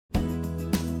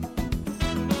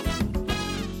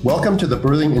Welcome to the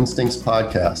Birthing Instincts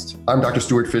podcast. I'm Dr.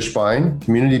 Stuart Fishbein,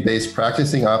 community-based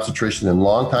practicing obstetrician and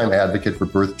longtime advocate for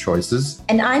birth choices.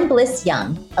 And I'm Bliss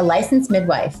Young, a licensed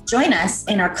midwife. Join us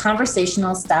in our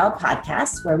conversational style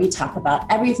podcast where we talk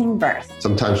about everything birth.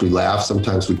 Sometimes we laugh,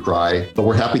 sometimes we cry, but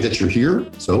we're happy that you're here.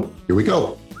 So here we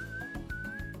go.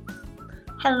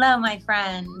 Hello, my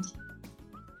friend.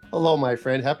 Hello, my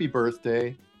friend. Happy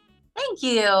birthday. Thank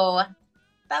you.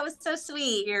 That was so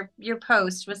sweet. Your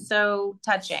post was so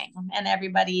touching, and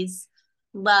everybody's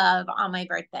love on my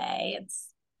birthday.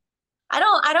 I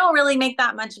don't really make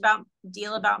that much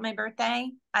deal about my birthday.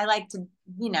 I like to,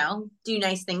 do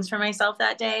nice things for myself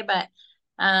that day, but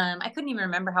I couldn't even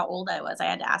remember how old I was. I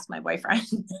had to ask my boyfriend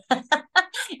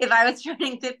if I was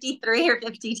turning 53 or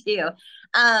 52.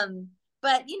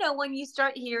 But when you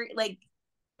start here, like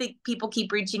people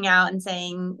keep reaching out and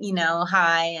saying,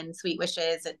 hi and sweet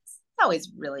wishes, it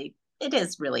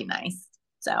is really nice.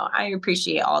 So I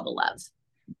appreciate all the love.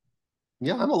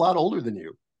 Yeah, I'm a lot older than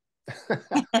you.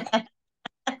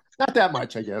 Not that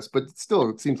much, I guess, but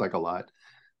still, it seems like a lot.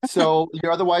 So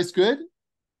you're otherwise good?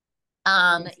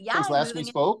 Yeah. Since last we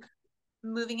spoke?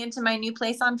 Moving into my new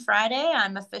place on Friday.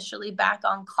 I'm officially back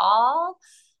on call.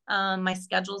 My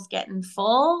schedule's getting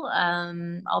full.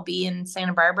 I'll be in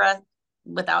Santa Barbara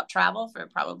without travel for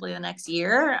probably the next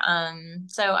year.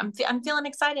 So I'm feeling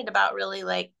excited about really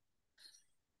like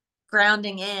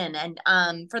grounding in.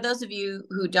 And for those of you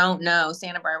who don't know,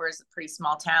 Santa Barbara is a pretty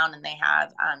small town, and they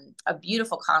have a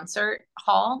beautiful concert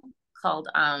hall called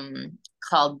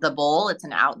The Bowl. It's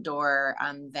an outdoor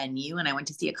venue, and I went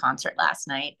to see a concert last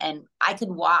night, and I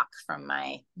could walk from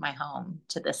my home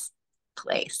to this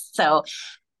place. So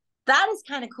that is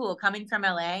kind of cool, coming from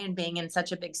LA and being in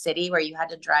such a big city where you had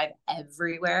to drive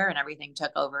everywhere and everything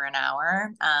took over an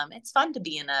hour. It's fun to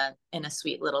be in a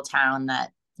sweet little town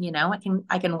that,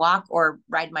 I can walk or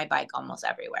ride my bike almost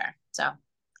everywhere. So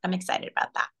I'm excited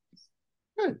about that.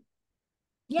 Good.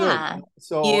 Yeah. Good.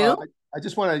 So I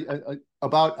just want to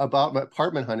about my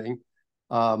apartment hunting.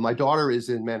 My daughter is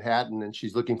in Manhattan and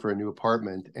she's looking for a new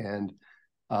apartment, and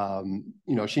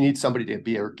she needs somebody to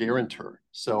be her guarantor.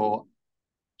 So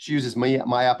she uses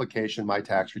my application, my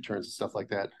tax returns and stuff like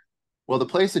that. Well, the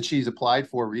place that she's applied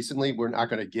for recently, we're not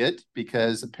going to get,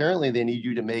 because apparently they need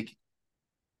you to make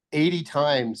 80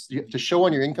 times, you have to show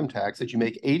on your income tax that you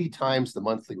make 80 times the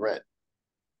monthly rent.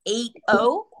 80?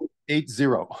 80.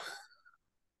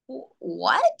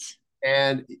 What?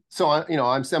 And so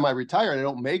I'm semi-retired. I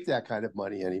don't make that kind of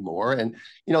money anymore. And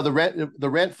the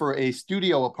rent for a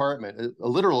studio apartment, a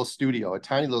literal studio, a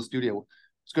tiny little studio,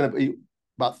 is going to be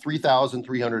about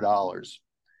 $3,300.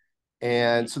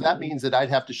 And so that means that I'd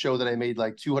have to show that I made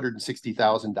like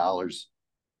 $260,000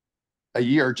 a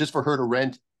year just for her to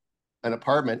rent an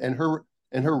apartment. And her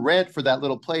rent for that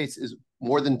little place is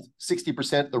more than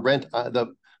 60% the rent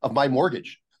of my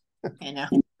mortgage. I know.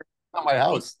 On my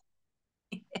house.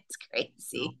 It's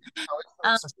crazy.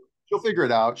 So she'll figure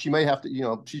it out. She may have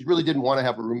to, she really didn't want to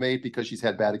have a roommate because she's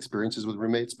had bad experiences with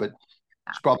roommates, but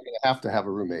she's probably going to have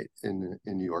a roommate in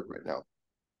New York right now.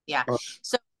 Yeah.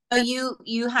 So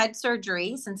you had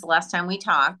surgery since the last time we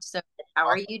talked. So how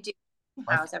are you doing?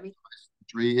 How's everything?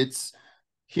 It's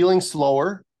healing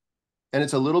slower, and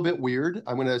it's a little bit weird.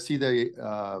 I'm going to see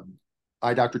the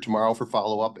eye doctor tomorrow for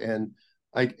follow-up, and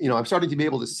I'm starting to be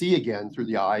able to see again through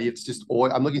the eye. It's just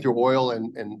oil. I'm looking through oil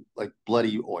and like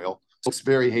bloody oil. So it's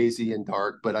very hazy and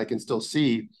dark, but I can still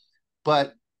see.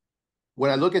 But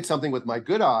when I look at something with my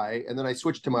good eye and then I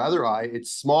switch to my other eye,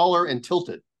 it's smaller and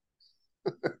tilted.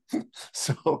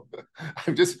 So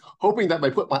I'm just hoping that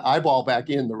I put my eyeball back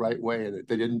in the right way and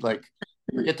they didn't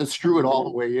forget to screw it all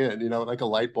the way in, like a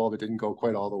light bulb. It didn't go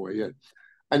quite all the way in.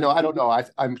 I don't know.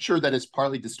 I'm sure that it's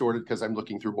partly distorted because I'm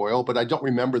looking through oil, but I don't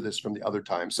remember this from the other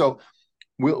time. So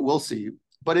we'll see.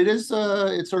 But it is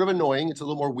it's sort of annoying. It's a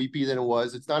little more weepy than it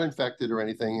was. It's not infected or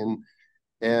anything,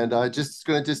 and it's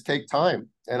going to take time.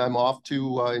 And I'm off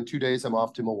to in 2 days. I'm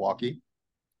off to Milwaukee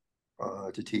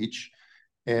to teach,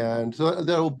 and so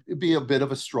that'll be a bit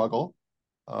of a struggle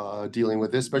dealing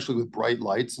with this, especially with bright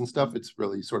lights and stuff. It's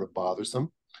really sort of bothersome.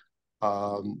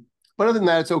 But other than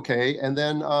that, it's okay. And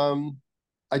then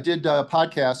I did a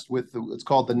podcast it's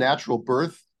called the Natural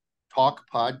Birth Talk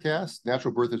Podcast.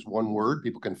 Natural birth is one word.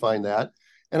 People can find that.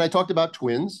 And I talked about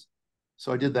twins.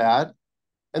 So I did that.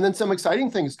 And then some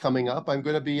exciting things coming up. I'm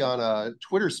going to be on a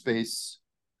Twitter Space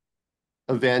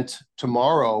event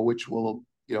tomorrow, which will,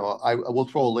 I will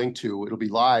throw a link to. It'll be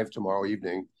live tomorrow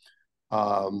evening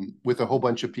with a whole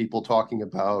bunch of people talking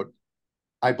about,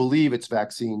 I believe it's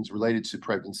vaccines related to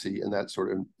pregnancy and that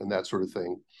sort of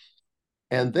thing.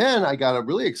 And then I got a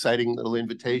really exciting little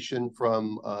invitation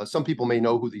from some people may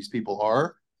know who these people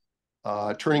are.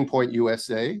 Turning Point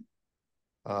USA.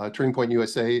 Turning Point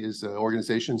USA is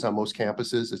organizations on most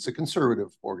campuses. It's a conservative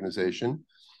organization.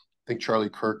 I think Charlie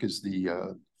Kirk is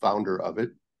the founder of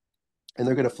it. And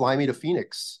they're going to fly me to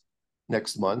Phoenix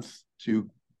next month to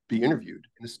be interviewed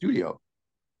in the studio.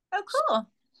 Oh, cool.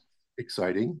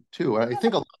 Exciting, too. I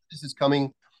think a lot of this is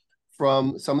coming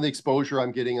from some of the exposure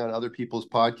I'm getting on other people's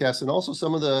podcasts and also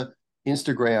some of the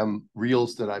Instagram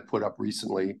reels that I put up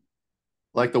recently,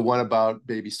 like the one about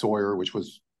Baby Sawyer, which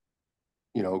was,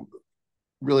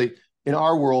 really, in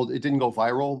our world, it didn't go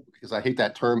viral because I hate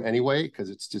that term anyway, because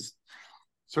it's just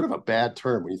sort of a bad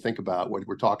term when you think about what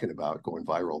we're talking about going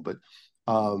viral. But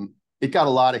it got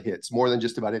a lot of hits, more than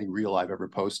just about any reel I've ever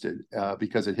posted,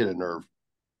 because it hit a nerve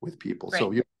with people. Right.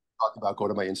 So you talk about, go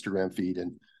to my Instagram feed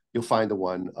and you'll find the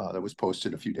one that was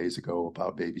posted a few days ago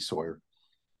about Baby Sawyer.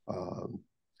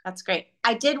 That's great.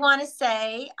 I did want to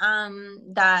say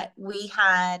that we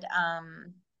had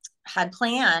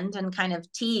planned and kind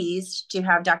of teased to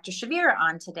have Dr. Shavir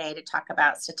on today to talk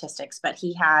about statistics, but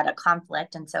he had a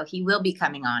conflict, and so he will be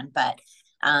coming on. But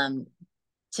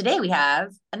today we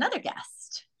have another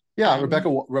guest. Yeah,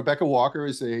 Rebecca Walker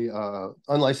is a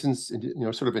unlicensed,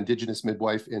 sort of indigenous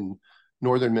midwife in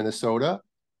northern Minnesota.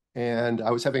 And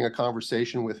I was having a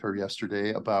conversation with her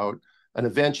yesterday about an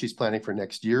event she's planning for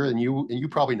next year. And you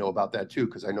probably know about that too,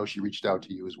 because I know she reached out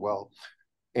to you as well.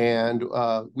 And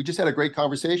we just had a great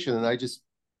conversation, and I just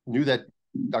knew that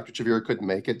Dr. Shavir couldn't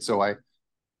make it. So I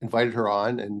invited her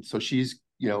on. And so she's,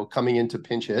 coming in to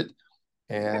pinch hit.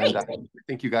 And I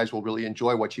think you guys will really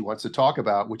enjoy what she wants to talk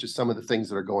about, which is some of the things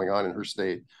that are going on in her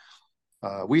state.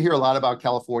 We hear a lot about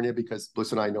California because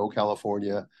Bliss and I know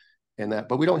California and that,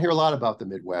 but we don't hear a lot about the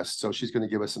Midwest. So she's going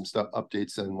to give us some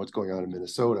updates on what's going on in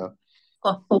Minnesota.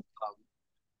 Cool.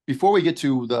 Before we get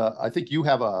to I think you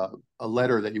have a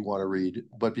letter that you want to read,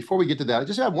 but before we get to that, I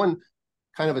just have one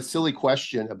kind of a silly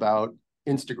question about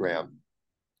Instagram.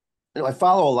 I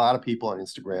follow a lot of people on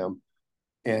Instagram,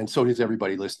 and so does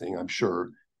everybody listening, I'm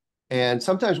sure. And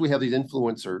sometimes we have these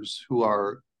influencers who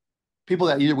are people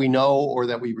that either we know or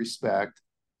that we respect,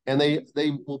 and they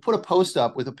will put a post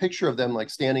up with a picture of them like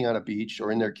standing on a beach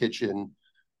or in their kitchen,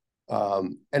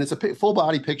 and it's a full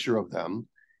body picture of them.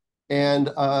 And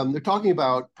they're talking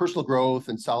about personal growth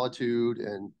and solitude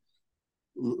and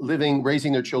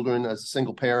raising their children as a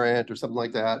single parent or something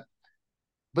like that.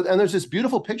 And there's this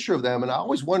beautiful picture of them. And I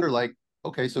always wonder, like,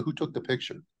 okay, so who took the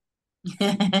picture?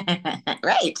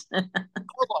 Right.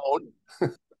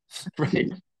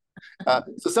 Right.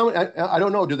 So I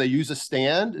don't know, do they use a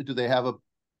stand? Do they have a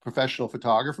professional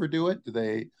photographer do it?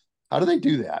 How do they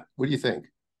do that? What do you think?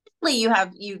 You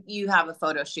have a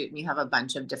photo shoot and you have a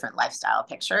bunch of different lifestyle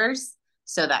pictures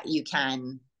so that you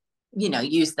can,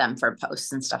 use them for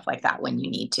posts and stuff like that when you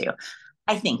need to.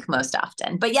 I think most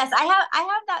often. But yes, I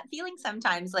have that feeling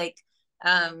sometimes, like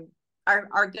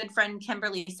our good friend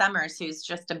Kimberly Summers, she's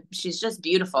just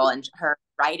beautiful, and her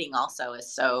writing also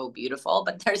is so beautiful.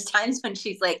 But there's times when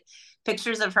she's like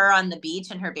pictures of her on the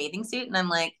beach in her bathing suit, and I'm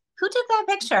like, who took that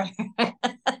picture?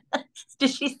 Did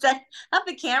she set up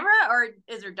a camera, or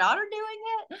is her daughter doing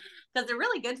it? Because they're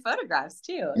really good photographs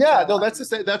too. Yeah, so,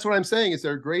 no, that's what I'm saying. Is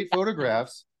they're great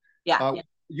photographs. Yeah.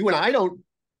 You and I don't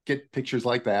get pictures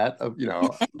like that of,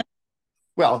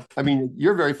 well, I mean,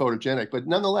 you're very photogenic, but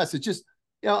nonetheless, it's just,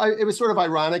 it was sort of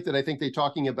ironic that I think they're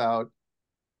talking about,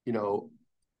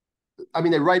 I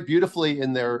mean, they write beautifully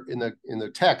in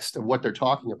the text of what they're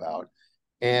talking about.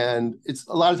 And it's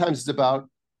a lot of times it's about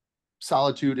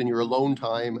solitude and your alone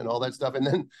time and all that stuff. And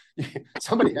then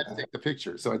somebody had to take the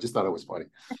picture. So I just thought it was funny.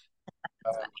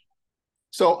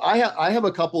 So I have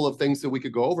a couple of things that we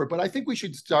could go over, but I think we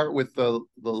should start with the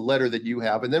letter that you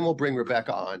have, and then we'll bring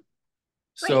Rebecca on.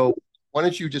 Great. So why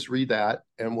don't you just read that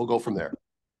and we'll go from there.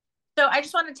 So I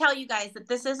just want to tell you guys that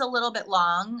this is a little bit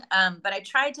long, but I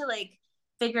tried to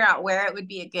figure out where it would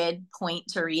be a good point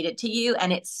to read it to you.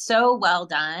 And it's so well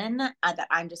done that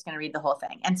I'm just going to read the whole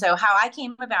thing. And so how I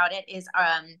came about it is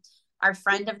our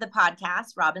friend of the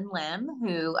podcast, Robin Lim,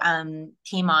 who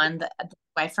came on, the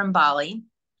wife from Bali,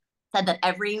 said that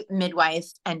every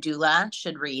midwife and doula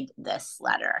should read this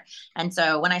letter. And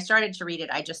so when I started to read it,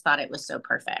 I just thought it was so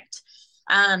perfect.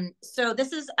 So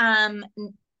this is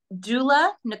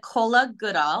doula Nicola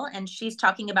Goodall, and she's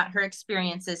talking about her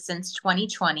experiences since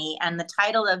 2020. And the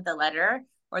title of the letter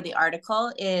or the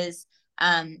article is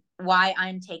Why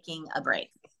I'm Taking a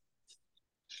Break.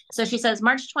 So she says,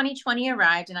 March 2020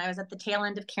 arrived, and I was at the tail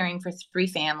end of caring for 3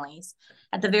 families.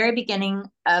 At the very beginning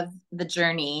of the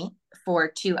journey for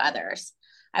 2 others.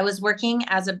 I was working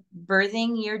as a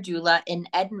birthing year doula in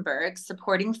Edinburgh,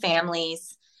 supporting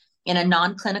families in a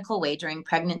non-clinical way during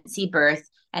pregnancy, birth,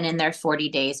 and in their 40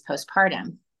 days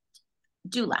postpartum.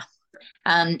 Doula.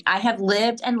 I have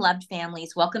lived and loved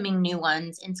families welcoming new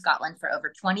ones in Scotland for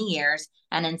over 20 years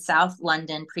and in South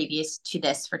London previous to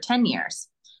this for 10 years.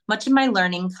 Much of my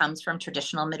learning comes from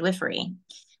traditional midwifery.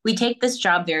 We take this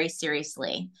job very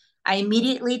seriously. I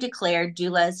immediately declared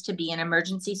doulas to be an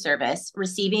emergency service.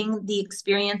 Receiving the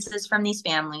experiences from these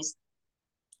families,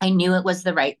 I knew it was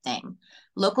the right thing.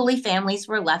 Locally, families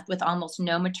were left with almost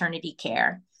no maternity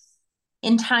care.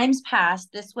 In times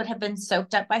past, this would have been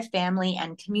soaked up by family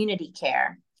and community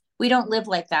care. We don't live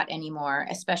like that anymore,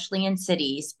 especially in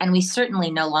cities, and we certainly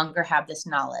no longer have this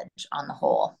knowledge on the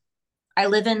whole. I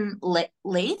live in Leith,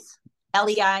 Leith,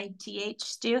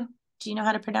 Stu. Do you know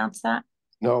how to pronounce that?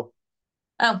 No.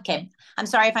 Okay. I'm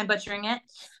sorry if I'm butchering it.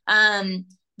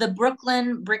 The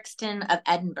Brooklyn Brixton of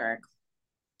Edinburgh.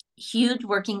 Huge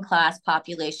working class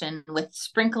population with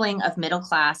sprinkling of middle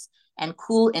class and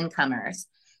cool incomers.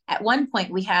 At one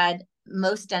point, we had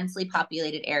most densely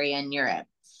populated area in Europe.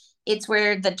 It's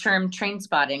where the term train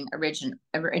spotting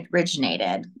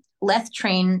originated. Leith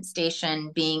train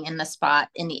station being in the spot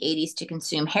in the 80s to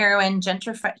consume heroin,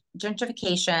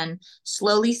 gentrification,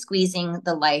 slowly squeezing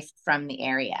the life from the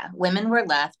area. Women were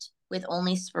left with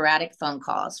only sporadic phone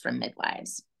calls from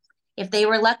midwives. If they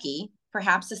were lucky,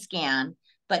 perhaps a scan,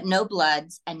 but no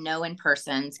bloods and no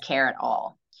in-persons care at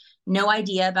all. No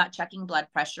idea about checking blood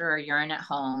pressure or urine at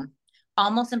home.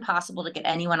 Almost impossible to get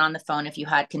anyone on the phone if you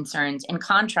had concerns. In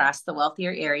contrast, the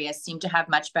wealthier areas seem to have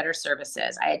much better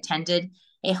services. I attended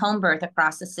a home birth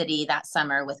across the city that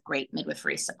summer with great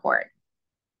midwifery support.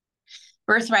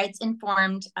 Birthrights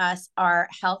informed us our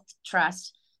health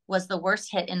trust was the worst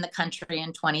hit in the country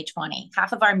in 2020.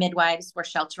 Half of our midwives were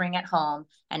sheltering at home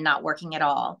and not working at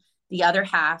all. The other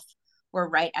half were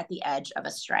right at the edge of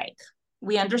a strike.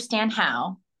 We understand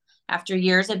how. After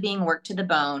years of being worked to the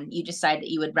bone, you decide that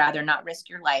you would rather not risk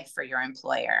your life for your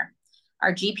employer.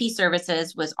 Our GP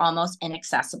services was almost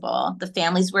inaccessible. The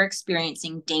families were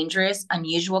experiencing dangerous,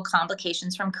 unusual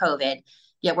complications from COVID,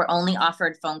 yet were only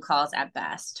offered phone calls at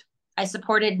best. I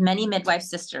supported many midwife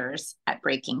sisters at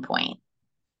breaking point.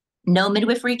 No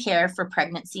midwifery care for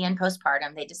pregnancy and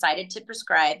postpartum. They decided to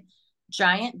prescribe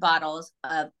giant bottles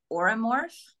of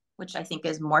Oromorph, which I think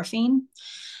is morphine,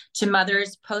 to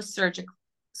mothers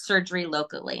post-surgery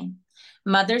locally.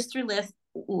 Mothers through Leith,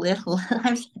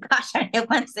 I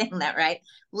wasn't saying that right.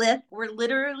 Leith were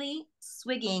literally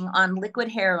swigging on liquid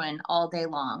heroin all day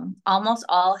long. Almost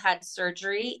all had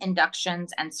surgery,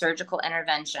 inductions, and surgical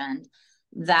intervention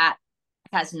that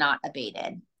has not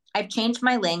abated. I've changed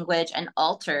my language and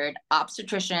altered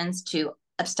obstetricians to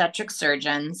obstetric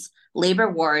surgeons, labor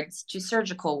wards to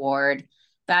surgical ward,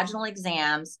 vaginal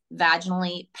exams,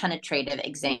 vaginally penetrative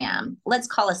exam. Let's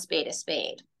call a spade a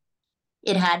spade.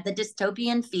 It had the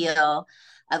dystopian feel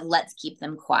of let's keep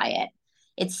them quiet.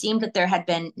 It seemed that there had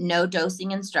been no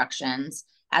dosing instructions,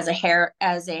 as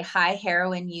a high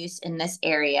heroin use in this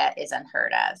area is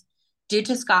unheard of. Due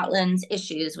to Scotland's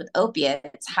issues with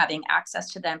opiates, having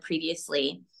access to them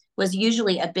previously was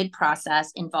usually a big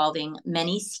process involving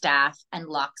many staff and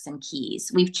locks and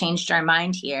keys. We've changed our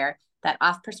mind here that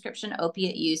off-prescription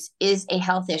opiate use is a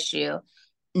health issue,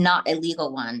 not a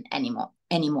legal one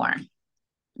anymore.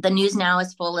 The news now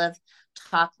is full of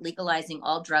talk legalizing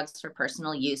all drugs for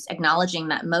personal use, acknowledging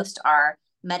that most are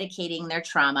medicating their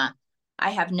trauma.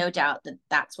 I have no doubt that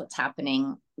that's what's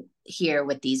happening here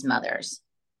with these mothers.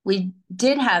 We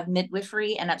did have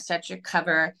midwifery and obstetric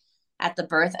cover at the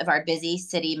birth of our busy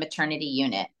city maternity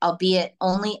unit, albeit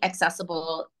only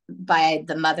accessible by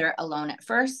the mother alone at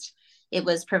first. It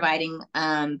was providing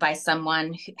by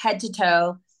someone head to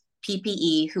toe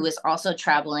PPE who was also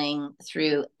traveling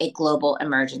through a global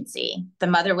emergency. The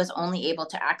mother was only able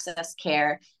to access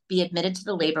care, be admitted to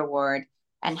the labor ward,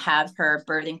 and have her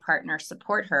birthing partner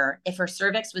support her if her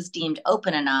cervix was deemed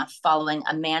open enough following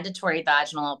a mandatory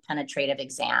vaginal penetrative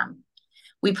exam.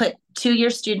 We put 2-year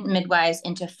student midwives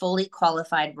into fully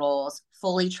qualified roles,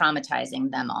 fully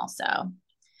traumatizing them also.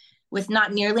 With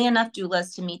not nearly enough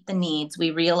doulas to meet the needs,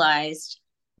 we realized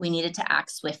we needed to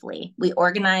act swiftly. We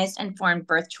organized and formed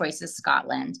Birth Choices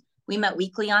Scotland. We met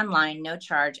weekly online, no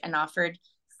charge, and offered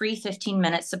free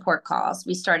 15-minute support calls.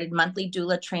 We started monthly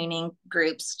doula training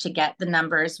groups to get the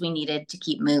numbers we needed to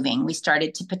keep moving. We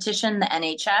started to petition the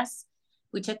NHS.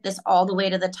 We took this all the way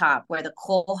to the top, where the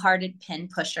cold-hearted pin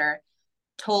pusher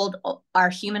told our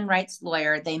human rights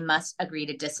lawyer they must agree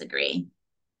to disagree.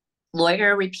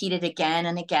 Lawyer repeated again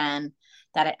and again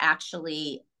that it's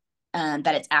actually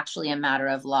a matter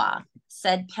of law.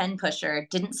 Said pen pusher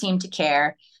didn't seem to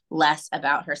care less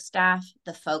about her staff,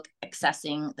 the folk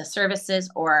accessing the services,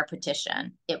 or our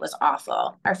petition. It was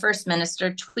awful. Our first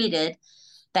minister tweeted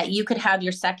that you could have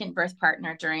your second birth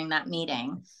partner during that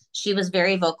meeting. She was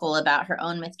very vocal about her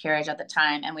own miscarriage at the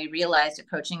time, and we realized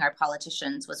approaching our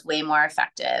politicians was way more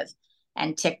effective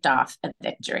and ticked off a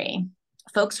victory.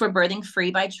 Folks were birthing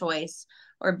free by choice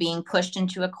or being pushed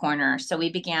into a corner, so we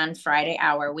began Friday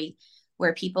Hour,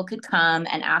 where people could come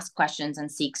and ask questions and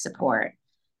seek support.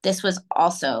 This was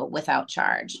also without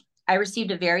charge. I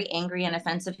received a very angry and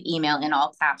offensive email in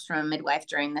all caps from a midwife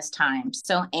during this time.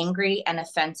 So angry and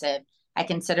offensive, I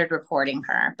considered reporting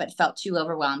her, but felt too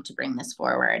overwhelmed to bring this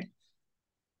forward.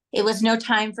 It was no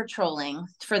time for trolling.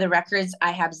 For the records,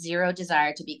 I have zero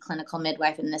desire to be clinical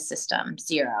midwife in this system,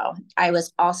 zero. I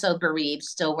was also bereaved,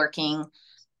 still working,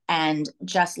 and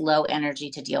just low energy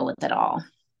to deal with it all.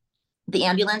 The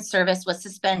ambulance service was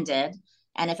suspended,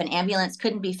 and if an ambulance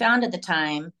couldn't be found at the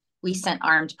time, we sent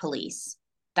armed police.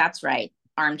 That's right,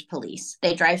 armed police.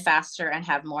 They drive faster and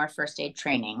have more first aid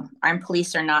training. Armed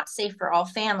police are not safe for all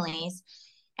families,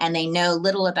 and they know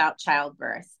little about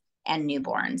childbirth and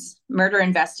newborns. Murder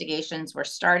investigations were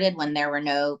started when there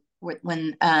were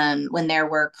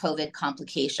COVID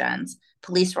complications.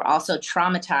 Police were also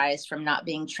traumatized from not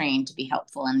being trained to be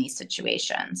helpful in these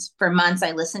situations. For months,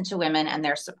 I listened to women and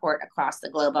their support across the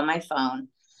globe on my phone.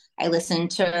 I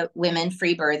listened to women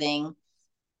free birthing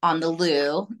on the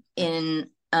loo in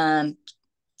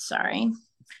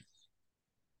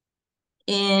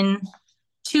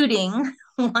Tooting,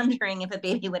 wondering if a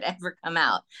baby would ever come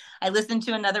out. I listened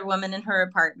to another woman in her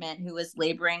apartment who was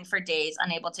laboring for days,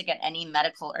 unable to get any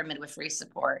medical or midwifery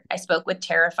support. I spoke with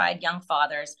terrified young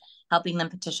fathers, helping them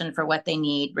petition for what they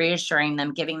need, reassuring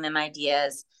them, giving them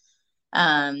ideas.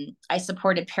 I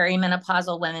supported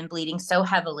perimenopausal women bleeding so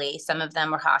heavily. Some of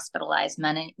them were hospitalized,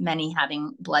 many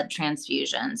having blood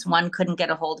transfusions. One couldn't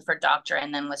get a hold of her doctor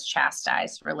and then was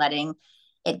chastised for letting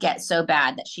it get so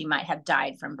bad that she might have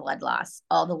died from blood loss.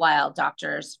 All the while,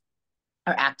 doctors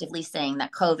are actively saying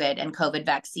that COVID and COVID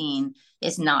vaccine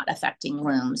is not affecting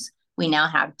wombs. We now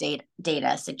have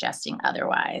data suggesting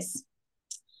otherwise.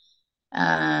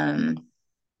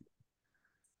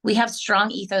 We have strong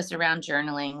ethos around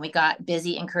journaling. We got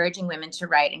busy encouraging women to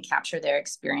write and capture their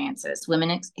experiences.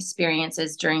 Women's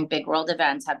experiences during big world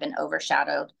events have been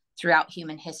overshadowed throughout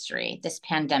human history. This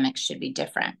pandemic should be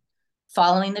different.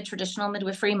 Following the traditional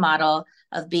midwifery model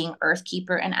of being earth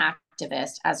keeper and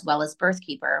activist, as well as birth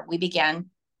keeper, we began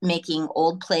making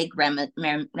old plague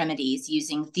remedies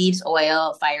using thieves'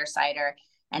 oil, fire cider,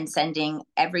 and sending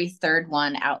every third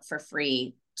one out for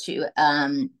free to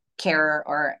carer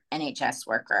or NHS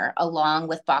worker, along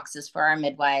with boxes for our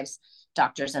midwives,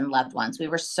 doctors, and loved ones. We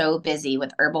were so busy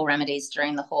with herbal remedies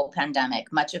during the whole pandemic.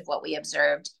 Much of what we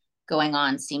observed going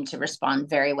on seemed to respond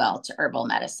very well to herbal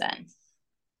medicine.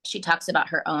 She talks about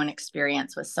her own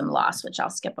experience with some loss, which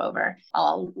I'll skip over.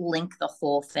 I'll link the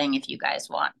whole thing if you guys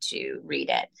want to read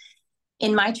it.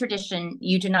 In my tradition,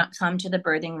 you do not come to the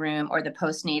birthing room or the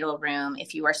postnatal room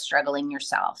if you are struggling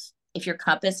yourself. If your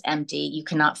cup is empty, you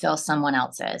cannot fill someone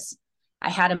else's. I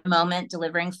had a moment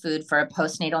delivering food for a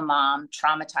postnatal mom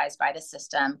traumatized by the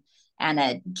system and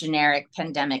a generic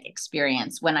pandemic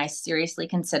experience. When I seriously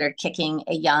considered kicking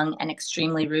a young and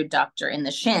extremely rude doctor in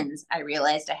the shins, I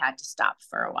realized I had to stop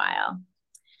for a while.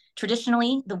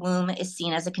 Traditionally, the womb is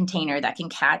seen as a container that can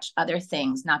catch other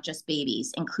things, not just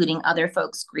babies, including other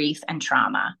folks' grief and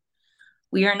trauma.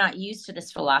 We are not used to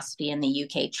this philosophy in the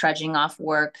UK, trudging off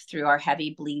work through our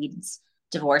heavy bleeds,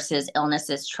 divorces,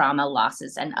 illnesses, trauma,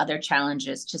 losses, and other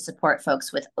challenges to support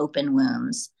folks with open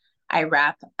wombs. I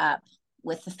wrap up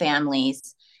with the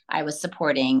families I was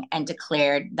supporting and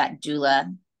declared that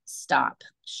doula stop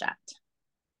shut.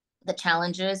 The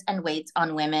challenges and weights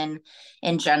on women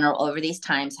in general over these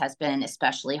times has been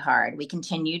especially hard. We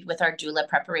continued with our doula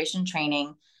preparation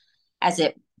training as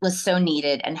it was so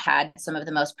needed and had some of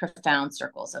the most profound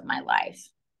circles of my life.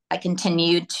 I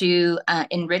continued to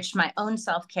enrich my own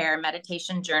self-care,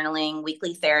 meditation, journaling,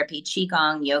 weekly therapy,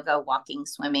 qigong, yoga, walking,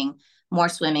 swimming, more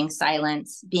swimming,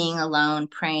 silence, being alone,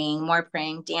 praying, more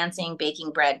praying, dancing,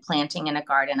 baking bread, planting in a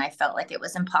garden. I felt like it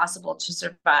was impossible to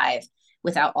survive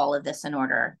without all of this in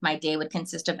order. My day would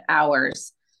consist of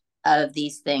hours of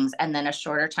these things and then a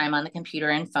shorter time on the computer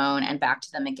and phone and back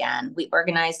to them again. We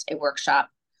organized a workshop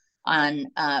on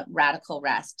radical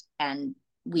rest and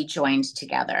we joined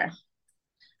together.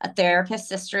 A therapist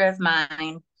sister of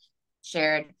mine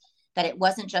shared that it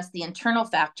wasn't just the internal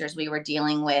factors we were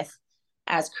dealing with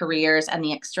as careers and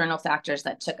the external factors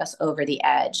that took us over the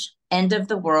edge. End of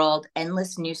the world,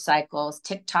 endless news cycles,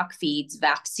 TikTok feeds,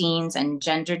 vaccines and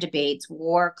gender debates,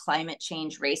 war, climate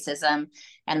change, racism,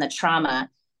 and the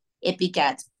trauma It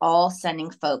begets all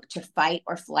sending folk to fight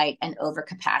or flight and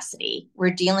overcapacity. We're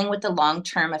dealing with the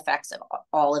long-term effects of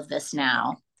all of this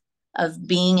now, of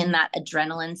being in that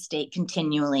adrenaline state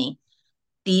continually.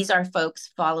 These are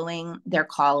folks following their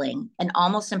calling, an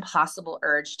almost impossible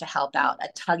urge to help out, a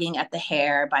tugging at the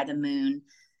hair by the moon,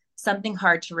 something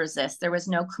hard to resist. There was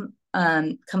no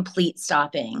complete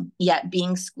stopping, yet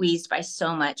being squeezed by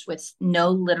so much with no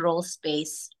literal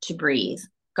space to breathe.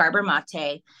 Gabor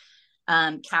Mate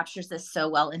captures this so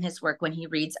well in his work when he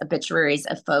reads obituaries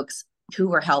of folks who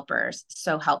were helpers,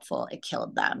 so helpful it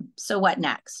killed them. So what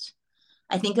next?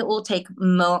 I think it will take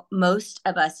most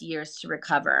of us years to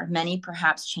recover, many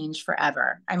perhaps change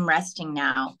forever. I'm resting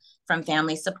now from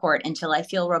family support until I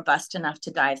feel robust enough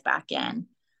to dive back in.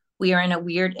 We are in a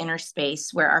weird inner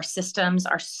space where our systems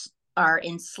are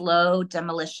in slow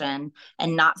demolition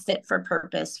and not fit for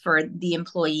purpose for the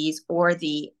employees or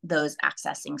those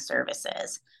accessing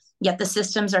services. Yet the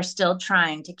systems are still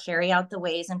trying to carry out the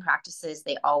ways and practices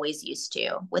they always used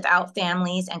to, without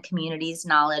families and communities'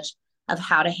 knowledge of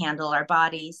how to handle our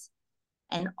bodies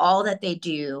and all that they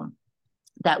do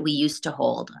that we used to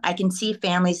hold. I can see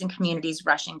families and communities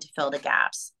rushing to fill the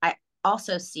gaps. I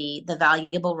also see the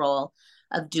valuable role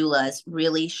of doulas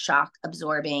really shock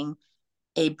absorbing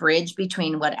a bridge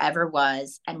between whatever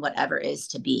was and whatever is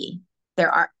to be.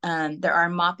 There are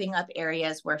mopping up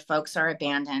areas where folks are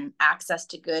abandoned, access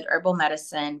to good herbal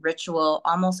medicine, ritual,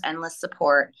 almost endless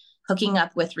support, hooking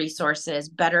up with resources,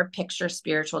 better picture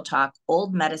spiritual talk,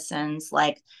 old medicines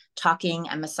like talking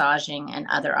and massaging, and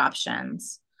other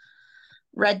options.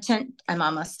 Red tint, I'm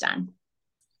almost done.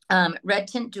 Red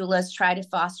tint doulas try to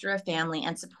foster a family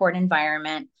and support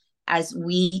environment. As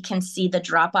we can see, the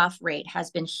drop-off rate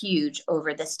has been huge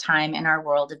over this time in our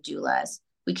world of doulas.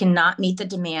 We cannot meet the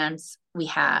demands we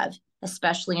have,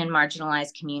 especially in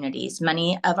marginalized communities.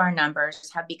 Many of our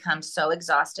numbers have become so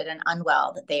exhausted and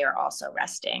unwell that they are also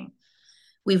resting.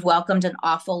 We've welcomed an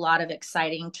awful lot of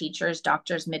exciting teachers,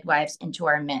 doctors, midwives into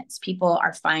our midst. People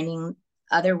are finding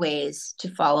other ways to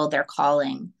follow their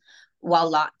calling.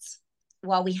 While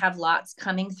we have lots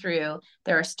coming through,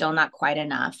 there are still not quite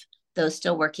enough. Those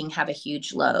still working have a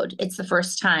huge load. It's the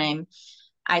first time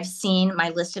I've seen my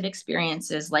list of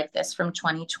experiences like this from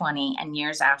 2020 and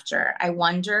years after. I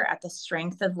wonder at the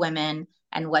strength of women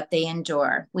and what they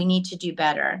endure. We need to do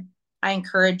better. I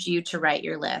encourage you to write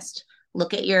your list.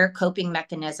 Look at your coping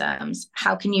mechanisms.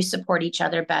 How can you support each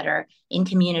other better in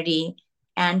community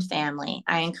and family?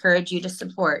 I encourage you to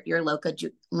support your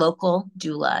local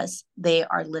doulas. They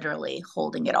are literally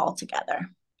holding it all together.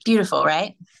 Beautiful,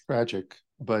 right? Tragic,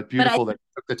 but beautiful that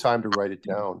you took the time to write it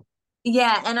down.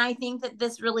 Yeah, and I think that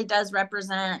this really does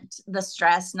represent the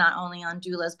stress not only on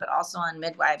doulas, but also on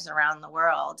midwives around the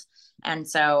world. And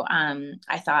so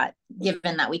I thought,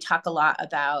 given that we talk a lot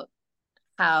about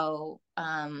how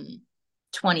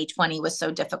 2020 was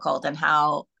so difficult and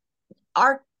how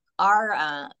our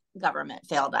government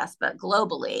failed us, but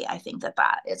globally, I think that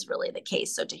is really the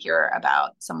case. So to hear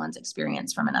about someone's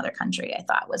experience from another country, I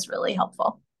thought was really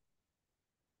helpful.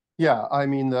 Yeah, I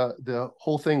mean, the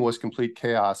whole thing was complete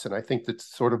chaos, and I think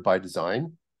that's sort of by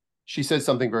design. She said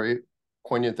something very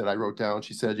poignant that I wrote down.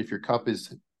 She said, if your cup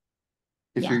is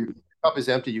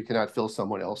empty, you cannot fill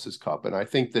someone else's cup. And I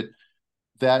think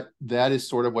that is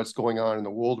sort of what's going on in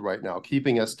the world right now,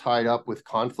 keeping us tied up with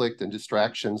conflict and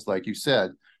distractions, like you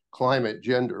said, climate,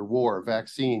 gender, war,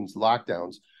 vaccines,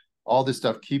 lockdowns. All this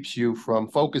stuff keeps you from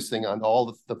focusing on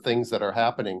all the things that are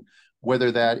happening,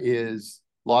 whether that is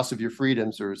loss of your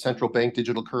freedoms or central bank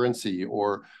digital currency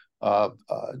or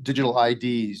digital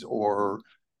IDs or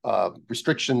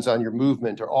restrictions on your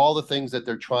movement, or all the things that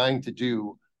they're trying to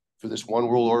do for this one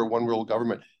world order, one world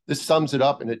government. This sums it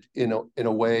up in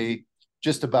a way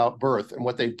just about birth and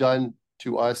what they've done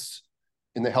to us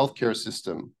in the healthcare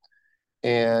system.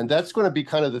 And that's going to be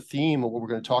kind of the theme of what we're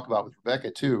going to talk about with Rebecca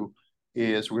too,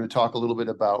 is we're going to talk a little bit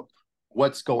about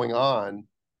what's going on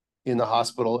in the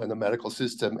hospital and the medical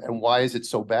system, and why is it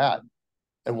so bad,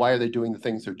 and why are they doing the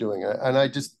things they're doing. And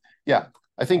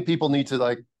I think people need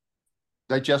to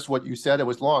digest what you said. It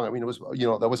was long. I mean, it was,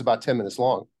 that was about 10 minutes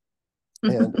long.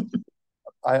 And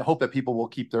I hope that people will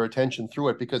keep their attention through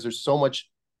it, because there's so much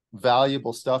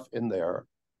valuable stuff in there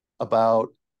about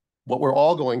what we're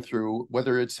all going through,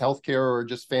 whether it's healthcare or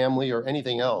just family or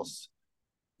anything else.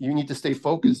 You need to stay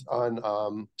focused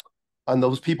on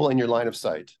those people in your line of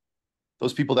sight,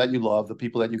 those people that you love, the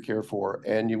people that you care for,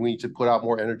 and you need to put out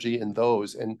more energy in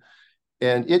those. And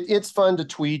it's fun to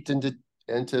tweet and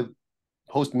to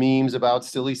post memes about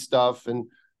silly stuff and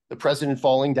the president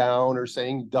falling down or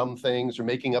saying dumb things or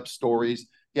making up stories.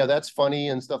 Yeah, that's funny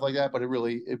and stuff like that, but it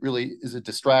really is a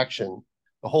distraction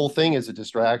The whole thing is a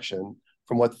distraction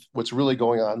from what's really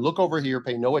going on. Look over here,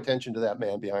 pay no attention to that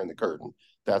man behind the curtain.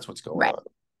 That's what's going on.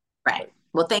 Right.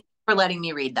 Well, thank you for letting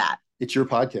me read that. It's your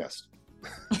podcast.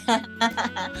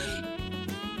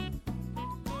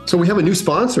 So we have a new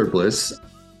sponsor, Bliss.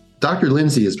 Dr.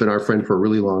 Lindsay has been our friend for a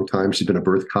really long time. She's been a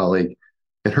birth colleague,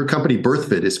 and her company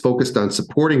BirthFit is focused on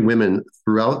supporting women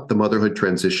throughout the motherhood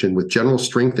transition with general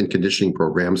strength and conditioning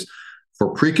programs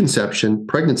for preconception,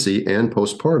 pregnancy, and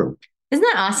postpartum. Isn't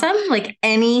that awesome? Like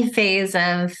any phase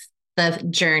of the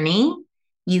journey,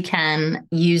 you can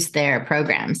use their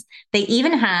programs. They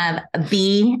even have a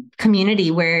bee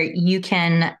community where you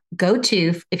can go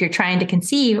to if you're trying to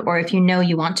conceive or if you know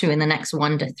you want to in the next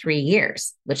 1 to 3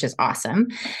 years, which is awesome.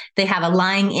 They have a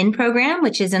lying in program,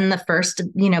 which is in the first,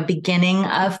 beginning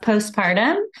of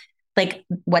postpartum. Like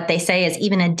what they say is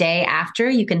even a day after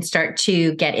you can start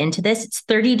to get into this. It's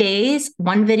 30 days,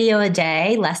 1 video a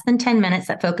day, less than 10 minutes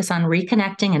that focus on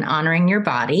reconnecting and honoring your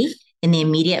body in the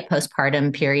immediate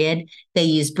postpartum period. They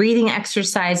use breathing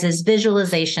exercises,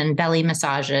 visualization, belly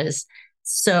massages.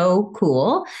 So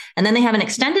cool. And then they have an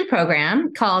extended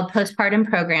program called Postpartum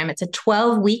Program. It's a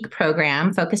 12-week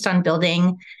program focused on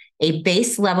building a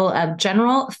base level of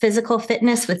general physical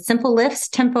fitness with simple lifts,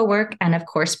 tempo work, and of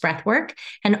course, breath work.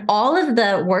 And all of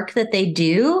the work that they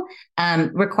do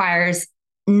requires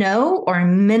no or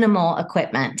minimal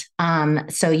equipment.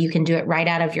 So you can do it right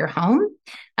out of your home.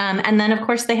 And then, of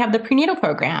course, they have the prenatal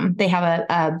program. They have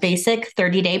a basic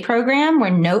 30-day program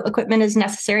where no equipment is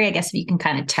necessary. I guess you can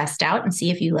kind of test out and see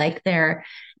if you like their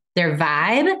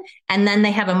vibe. And then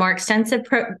they have a more extensive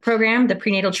program, the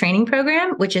prenatal training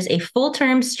program, which is a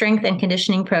full-term strength and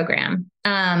conditioning program.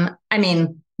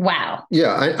 Wow.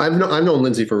 Yeah, I've known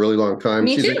Lindsay for a really long time.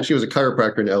 She was a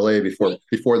chiropractor in LA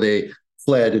before they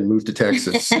fled and moved to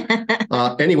Texas.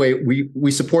 Anyway,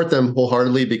 we support them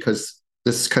wholeheartedly because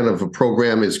this kind of a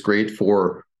program is great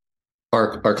for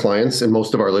our clients and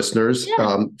most of our listeners.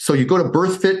 Yeah. So you go to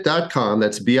birthfit.com,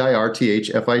 that's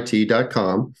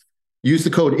birthfit.com. Use the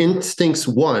code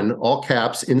Instincts1, all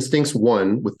caps,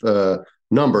 Instincts1 with a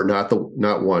number, not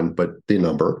one, but the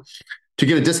number, to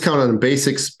get a discount on the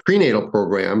basics prenatal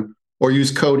program, or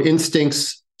use code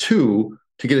Instincts2 to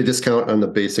get a discount on the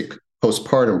basic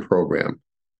postpartum program.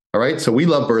 All right. So we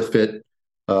love BirthFit.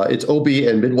 It's OB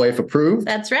and midwife approved.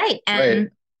 That's right.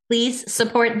 And please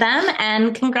support them.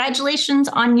 And congratulations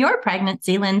on your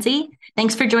pregnancy, Lindsay.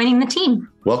 Thanks for joining the team.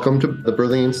 Welcome to the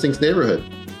Birthing Instincts neighborhood.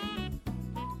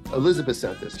 Elizabeth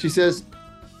sent this. She says,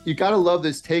 you got to love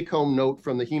this take-home note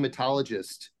from the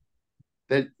hematologist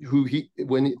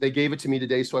when they gave it to me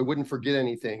today so I wouldn't forget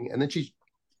anything. And then she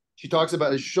talks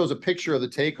about it. She shows a picture of the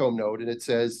take-home note, and it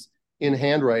says, in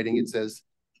handwriting, it says,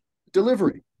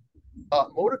 delivery.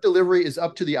 Mode of delivery is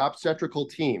up to the obstetrical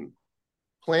team.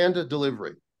 Planned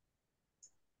delivery.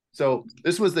 So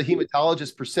this was the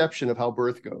hematologist's perception of how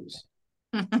birth goes.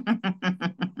 Mode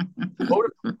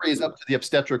of delivery is up to the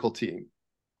obstetrical team.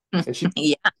 And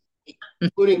she,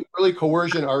 including early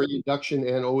coercion, RE induction,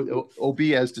 and OB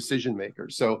as decision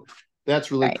makers. So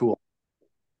that's really cool.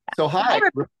 So hi,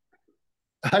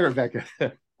 Rebecca.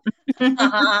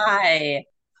 Hi.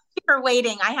 For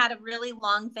waiting. I had a really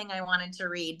long thing I wanted to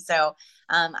read. So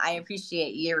I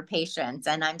appreciate your patience,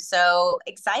 and I'm so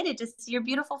excited to see your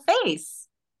beautiful face.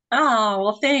 Oh,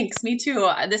 well, thanks. Me too.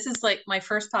 This is like my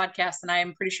first podcast, and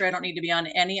I'm pretty sure I don't need to be on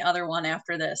any other one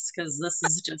after this because this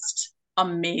is just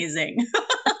amazing.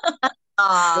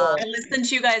 I listen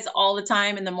to you guys all the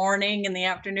time in the morning, in the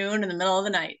afternoon, in the middle of the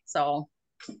night. So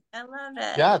I love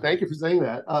it. Yeah, thank you for saying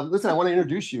that. Listen, I want to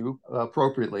introduce you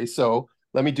appropriately. So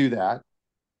let me do that.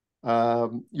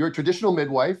 You're a traditional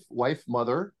midwife, wife,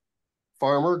 mother,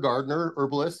 farmer, gardener,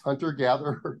 herbalist, hunter,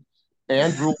 gatherer,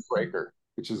 and rule breaker,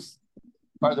 which is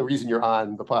part of the reason you're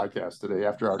on the podcast today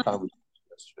after our conversation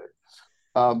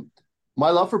yesterday. My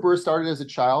love for birth started as a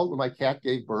child when my cat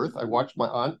gave birth. I watched my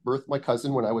aunt birth my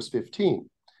cousin when I was 15.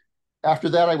 After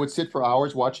that, I would sit for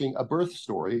hours watching A Birth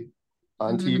Story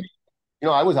on TV.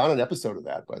 I was on an episode of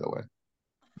that, by the way.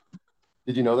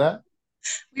 Did you know that?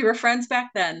 We were friends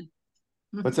back then.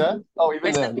 What's that? Oh,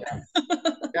 even then, yeah.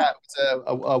 Yeah, it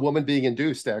was a woman being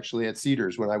induced actually at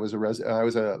Cedars when I was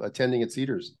attending at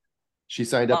Cedars. She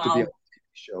signed up to be on the TV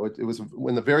show. It was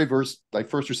in the very first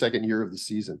or second year of the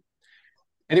season.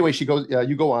 Anyway, she goes,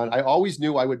 you go on. I always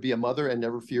knew I would be a mother and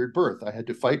never feared birth. I had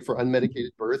to fight for unmedicated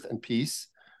birth and peace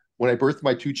when I birthed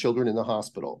my 2 children in the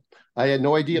hospital. I had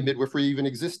no idea midwifery even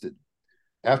existed.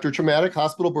 After a traumatic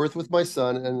hospital birth with my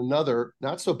son and another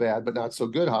not so bad but not so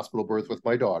good hospital birth with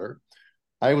my daughter,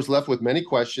 I was left with many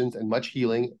questions and much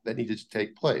healing that needed to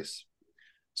take place.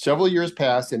 Several years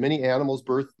passed and many animals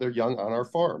birthed their young on our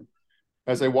farm.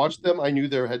 As I watched them, I knew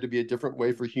there had to be a different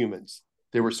way for humans.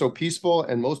 They were so peaceful,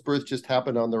 and most births just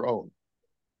happened on their own.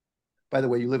 By the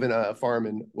way, you live in a farm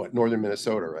in what, northern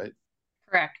Minnesota, right?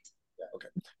 Correct. Yeah, okay.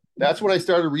 That's when I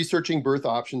started researching birth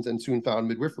options and soon found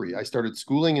midwifery. I started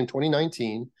schooling in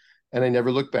 2019, and I never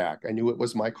looked back. I knew it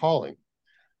was my calling.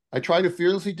 I try to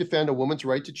fearlessly defend a woman's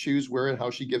right to choose where and how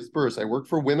she gives birth. I work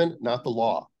for women, not the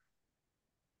law.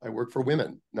 I work for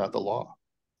women, not the law.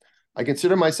 I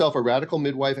consider myself a radical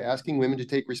midwife asking women to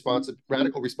take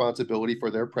radical responsibility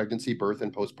for their pregnancy, birth,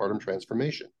 and postpartum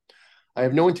transformation. I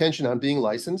have no intention on being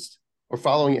licensed or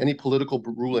following any political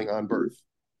ruling on birth.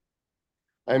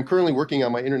 I am currently working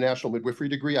on my international midwifery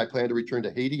degree. I plan to return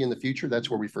to Haiti in the future. That's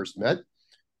where we first met,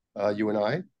 you and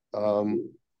I.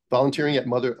 Volunteering at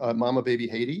Mama Baby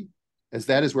Haiti, as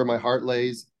that is where my heart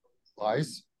lies,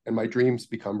 and my dreams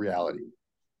become reality.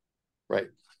 Right.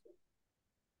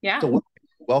 Yeah. So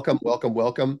welcome, welcome,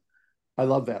 welcome. I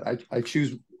love that. I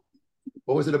choose.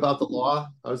 What was it about the law?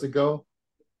 How does it go?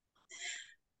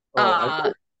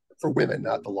 For women,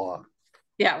 not the law.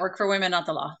 Yeah, work for women, not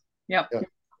the law. Yep. Yeah.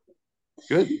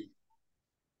 Good.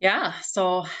 Yeah.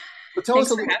 So thanks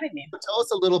for having me. Tell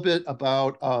us a little bit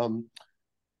about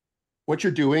what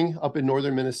you're doing up in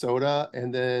northern Minnesota,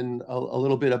 and then a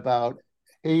little bit about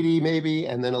Haiti, maybe,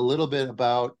 and then a little bit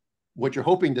about what you're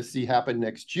hoping to see happen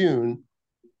next June,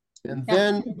 and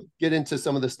then get into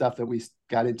some of the stuff that we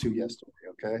got into yesterday,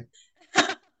 okay?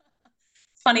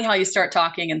 It's funny how you start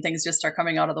talking and things just start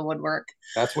coming out of the woodwork.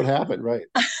 That's what happened, right?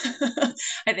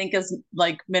 I think as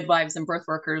like midwives and birth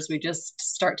workers, we just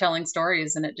start telling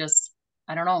stories, and it just,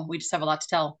 I don't know, we just have a lot to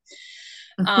tell.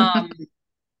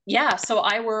 Yeah, so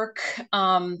I work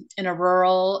in a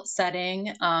rural setting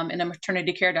in a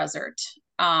maternity care desert.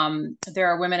 There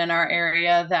are women in our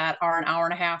area that are an hour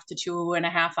and a half to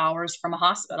 2.5 hours from a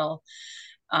hospital.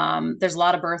 There's a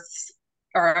lot of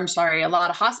a lot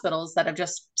of hospitals that have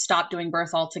just stopped doing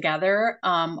birth altogether,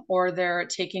 or they're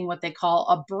taking what they call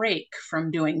a break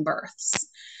from doing births.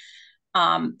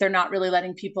 They're not really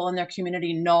letting people in their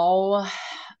community know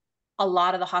a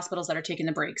lot of the hospitals that are taking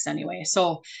the breaks anyway.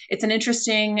 So it's an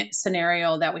interesting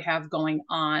scenario that we have going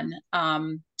on.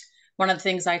 One of the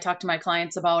things I talk to my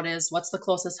clients about is what's the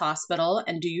closest hospital,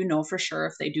 and do you know for sure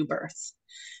if they do birth?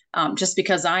 Just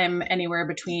because I am anywhere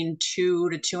between 2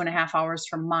 to 2.5 hours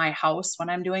from my house when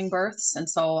I'm doing births. And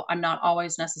so I'm not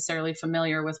always necessarily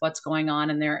familiar with what's going on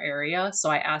in their area.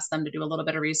 So I ask them to do a little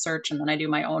bit of research, and then I do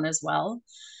my own as well.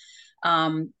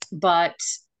 But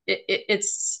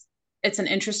it's an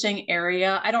interesting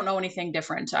area. I don't know anything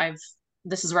different.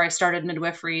 This is where I started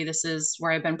midwifery. This is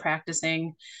where I've been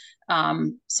practicing.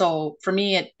 So for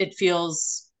me, it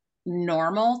feels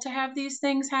normal to have these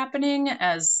things happening,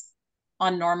 as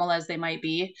unnormal as they might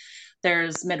be.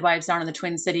 There's midwives down in the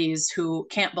Twin Cities who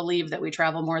can't believe that we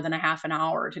travel more than a half an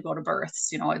hour to go to births.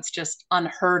 You know, it's just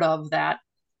unheard of that.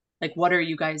 Like, what are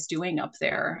you guys doing up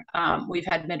there? We've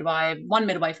had one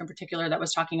midwife in particular that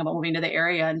was talking about moving to the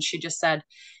area. And she just said,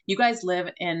 you guys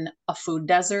live in a food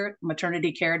desert,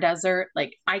 maternity care desert.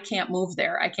 Like, I can't move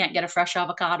there. I can't get a fresh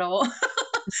avocado.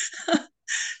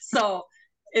 So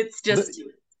it's just.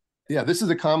 Yeah, this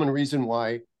is a common reason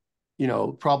why,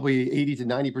 probably 80 to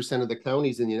 90% of the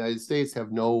counties in the United States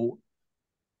have no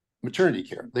maternity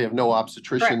care. They have no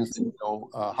obstetricians, no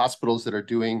hospitals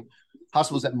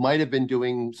that might have been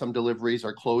doing some deliveries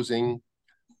are closing,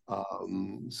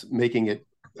 making it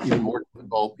even more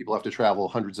difficult. People have to travel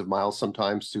hundreds of miles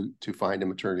sometimes to find a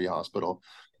maternity hospital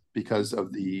because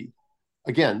of the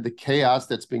chaos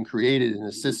that's been created in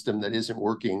a system that isn't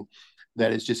working,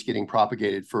 that is just getting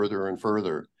propagated further and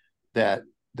further.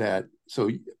 So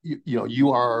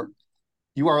you are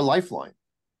a lifeline.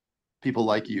 People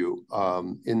like you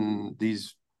in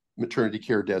these maternity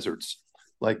care deserts,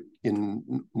 like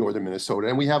in northern Minnesota,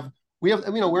 and we have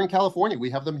we're in California.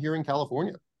 We have them here in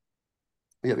California.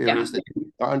 We have areas that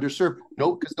are underserved.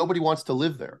 No, because nobody wants to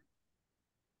live there.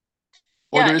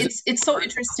 It's so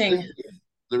interesting.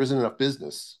 There isn't enough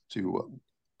business to.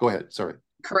 Go ahead. Sorry.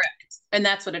 Correct, and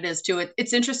that's what it is too.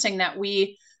 It's interesting that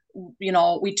we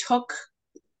took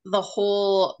the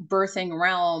whole birthing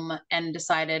realm and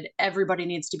decided everybody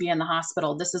needs to be in the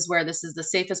hospital. This is the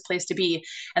safest place to be.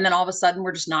 And then all of a sudden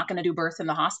we're just not going to do birth in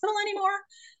the hospital anymore.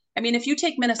 I mean, if you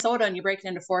take Minnesota and you break it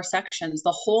into 4 sections,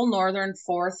 the whole northern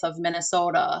fourth of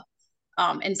Minnesota,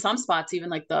 in some spots,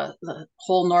 even like the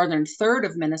whole northern third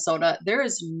of Minnesota, there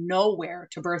is nowhere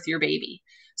to birth your baby.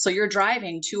 So you're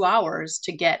driving 2 hours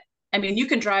to get, you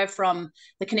can drive from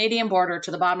the Canadian border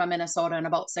to the bottom of Minnesota in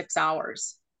about 6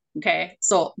 hours. Okay.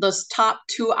 So those top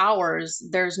 2 hours,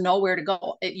 there's nowhere to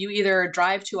go. You either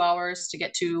drive 2 hours to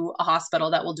get to a hospital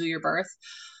that will do your birth,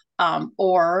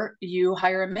 or you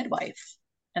hire a midwife.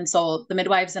 And so the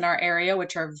midwives in our area,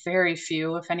 which are very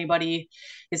few, if anybody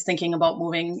is thinking about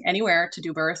moving anywhere to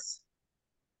do birth,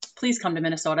 please come to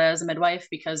Minnesota as a midwife,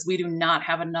 because we do not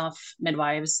have enough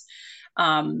midwives.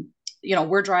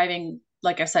 We're driving,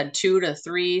 like I said, 2 to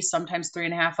 3, sometimes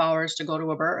 3.5 hours to go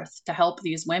to a birth to help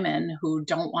these women who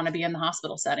don't want to be in the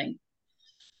hospital setting.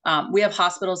 We have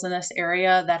hospitals in this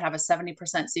area that have a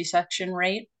 70% C-section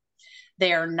rate.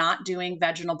 They are not doing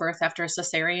vaginal birth after a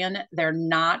cesarean. They're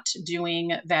not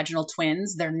doing vaginal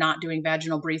twins. They're not doing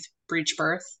vaginal breech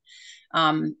birth.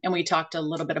 And we talked a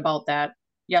little bit about that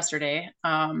yesterday.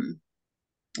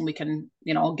 We can,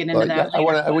 get into that.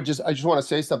 Yeah, I just want to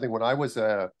say something. When I was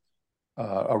a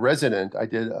resident, I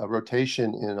did a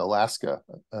rotation in Alaska.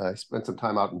 I spent some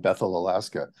time out in Bethel,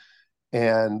 Alaska,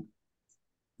 and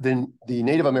then the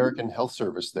Native American Health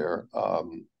Service there,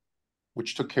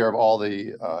 which took care of all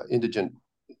the indigent,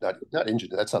 not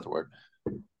indigent, that's not the word.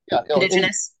 Yeah,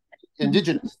 indigenous.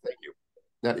 Indigenous, thank you.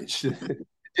 Not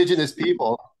indigenous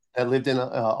people that lived in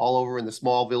all over in the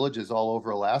small villages all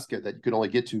over Alaska that you could only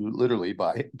get to literally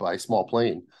by small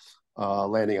plane,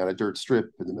 landing on a dirt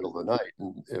strip in the middle of the night,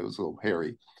 and it was a little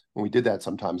hairy. And we did that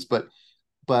sometimes, but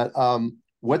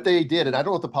what they did, and I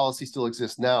don't know if the policy still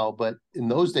exists now, but in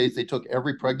those days they took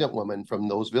every pregnant woman from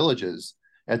those villages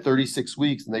at 36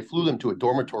 weeks, and they flew them to a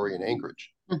dormitory in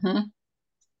Anchorage. Mm-hmm.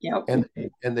 Yep.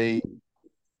 And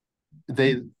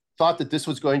they thought that this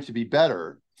was going to be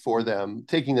better for them,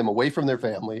 taking them away from their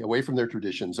family, away from their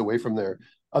traditions, away from their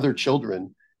other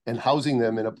children, and housing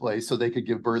them in a place so they could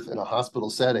give birth in a hospital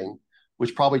setting,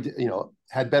 which probably,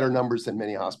 had better numbers than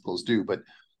many hospitals do.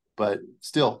 But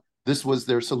still, this was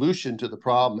their solution to the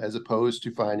problem, as opposed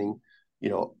to finding,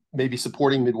 maybe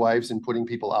supporting midwives and putting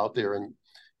people out there and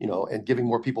giving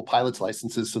more people pilot's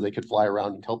licenses so they could fly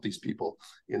around and help these people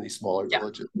in these smaller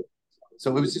villages.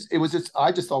 So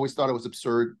I just always thought it was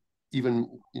absurd,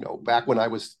 even, back when I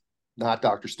was not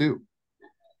Dr. Stu,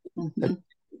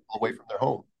 away from their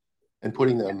home and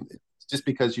putting them just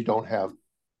because you don't have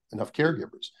enough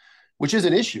caregivers, which is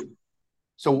an issue.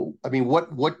 So, I mean,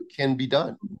 what can be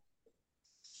done?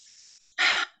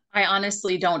 I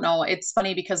honestly don't know. It's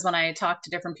funny because when I talk to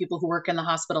different people who work in the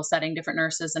hospital setting, different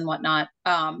nurses and whatnot,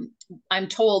 I'm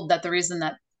told that the reason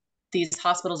that these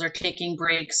hospitals are taking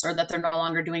breaks or that they're no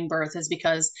longer doing birth is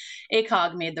because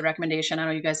ACOG made the recommendation. I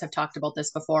know you guys have talked about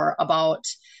this before, about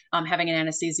having an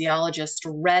anesthesiologist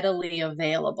readily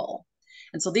available.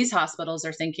 And so these hospitals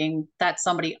are thinking that's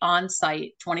somebody on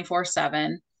site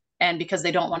 24/7. And because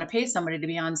they don't want to pay somebody to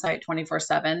be on site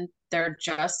 24/7, they're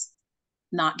just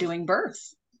not doing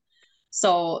birth.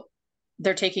 So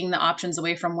they're taking the options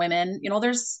away from women.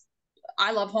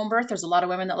 I love home birth. There's a lot of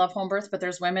women that love home birth, but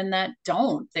there's women that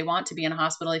don't. They want to be in a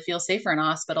hospital. They feel safer in a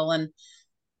hospital. And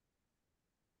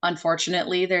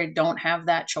unfortunately, they don't have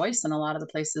that choice in a lot of the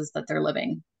places that they're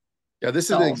living. Yeah, this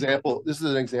is an example. This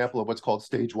is an example of what's called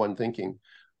stage 1 thinking.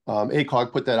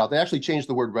 ACOG put that out. They actually changed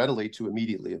the word readily to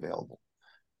immediately available.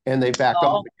 And they backed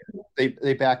off again.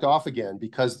 They backed off again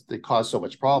because they caused so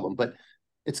much problem. But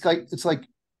it's like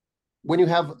when you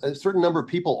have a certain number of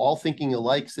people all thinking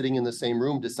alike, sitting in the same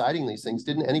room, deciding these things,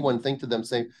 didn't anyone think to them,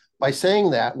 by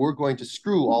saying that, we're going to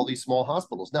screw all these small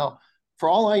hospitals? Now, for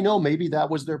all I know, maybe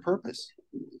that was their purpose.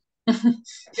 Again,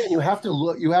 you have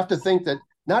to think that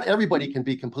not everybody can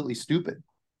be completely stupid.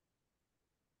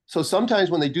 So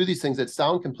sometimes when they do these things that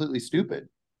sound completely stupid,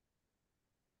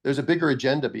 there's a bigger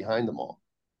agenda behind them all.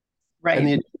 Right. And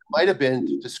the agenda might have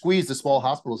been to squeeze the small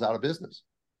hospitals out of business.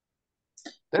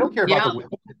 They don't care about the women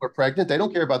who are pregnant. They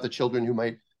don't care about the children who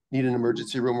might need an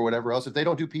emergency room or whatever else. If they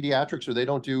don't do pediatrics or they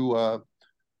don't do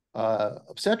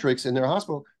obstetrics in their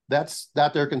hospital, that's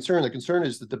not their concern. Their concern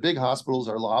is that the big hospitals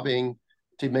are lobbying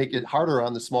to make it harder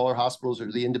on the smaller hospitals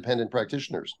or the independent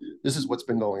practitioners. This is what's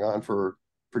been going on for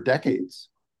decades.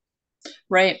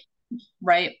 Right.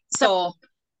 So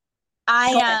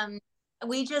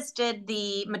we just did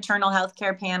the maternal health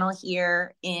care panel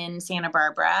here in Santa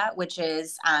Barbara, which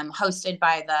is hosted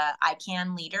by the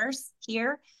ICANN leaders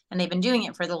here. And they've been doing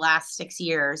it for the last 6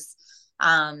 years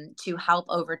to help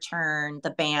overturn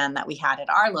the ban that we had at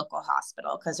our local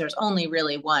hospital, because there's only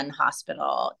really one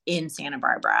hospital in Santa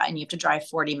Barbara and you have to drive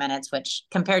 40 minutes, which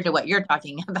compared to what you're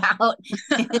talking about,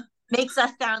 makes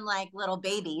us sound like little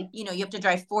babies. You have to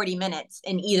drive 40 minutes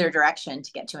in either direction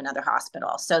to get to another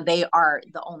hospital. So they are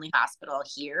the only hospital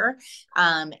here.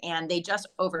 And they just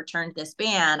overturned this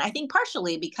ban, I think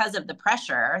partially because of the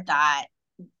pressure that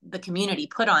the community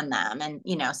put on them and,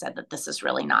 said that this is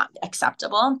really not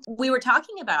acceptable. We were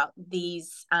talking about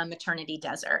these maternity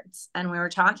deserts, and we were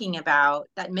talking about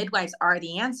that midwives are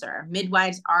the answer.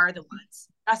 Midwives are the ones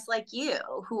just like you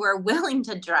who are willing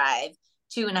to drive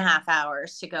 2.5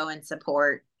 hours to go and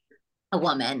support a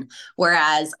woman,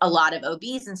 whereas a lot of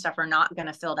OBs and stuff are not going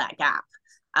to fill that gap.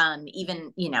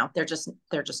 Even, they're just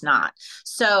not.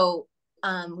 So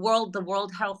the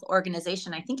World Health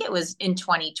Organization, I think it was in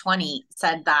 2020,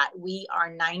 said that we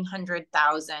are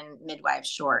 900,000 midwives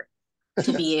short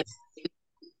to be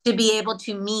able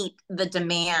to meet the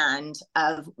demand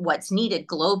of what's needed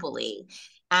globally.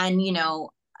 And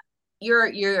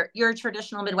you're a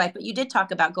traditional midwife, but you did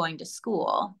talk about going to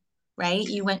school, right?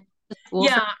 You went to school.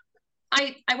 Yeah.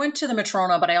 I went to the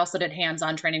Matrona, but I also did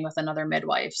hands-on training with another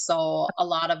midwife. So a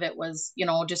lot of it was,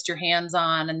 just your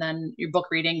hands-on and then your book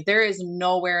reading. There is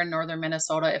nowhere in northern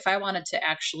Minnesota. If I wanted to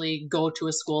actually go to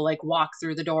a school, like walk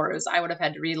through the doors, I would have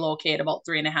had to relocate about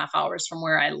 3.5 hours from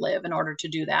where I live in order to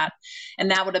do that.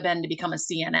 And that would have been to become a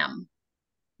CNM.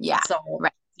 Yeah. So,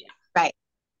 right. Yeah. Right.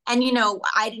 And,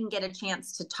 I didn't get a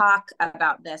chance to talk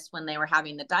about this when they were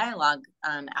having the dialogue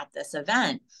at this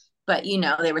event. But,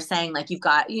 they were saying like, you've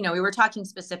got, we were talking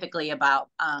specifically about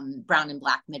brown and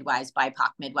Black midwives,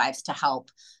 BIPOC midwives to help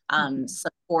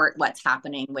support what's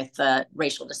happening with the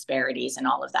racial disparities and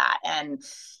all of that. And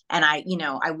I,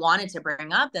 I wanted to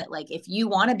bring up that, like, if you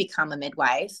want to become a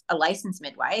midwife, a licensed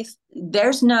midwife,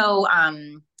 there's no,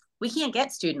 we can't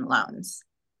get student loans.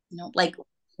 No. Like,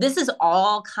 this is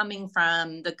all coming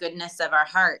from the goodness of our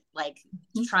heart, like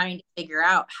trying to figure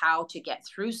out how to get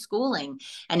through schooling.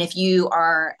 And if you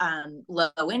are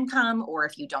low income, or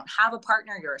if you don't have a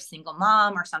partner, you're a single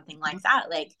mom or something like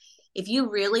that. Like, if you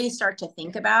really start to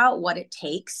think about what it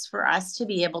takes for us to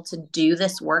be able to do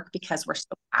this work because we're so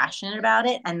passionate about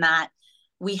it, and that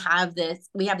we have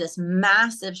this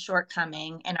massive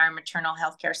shortcoming in our maternal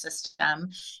healthcare system,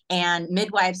 and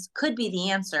midwives could be the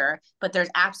answer, but there's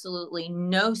absolutely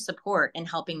no support in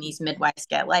helping these midwives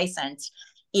get licensed.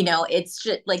 It's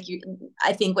just like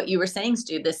I think what you were saying,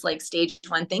 Stu, this like stage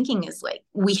one thinking is like,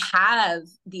 we have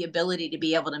the ability to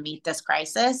be able to meet this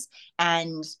crisis,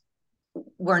 and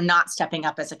we're not stepping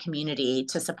up as a community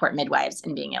to support midwives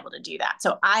and being able to do that.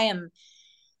 So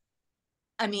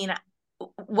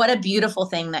what a beautiful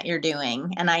thing that you're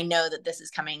doing. And I know that this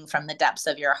is coming from the depths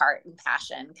of your heart and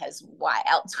passion, because why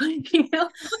else would you?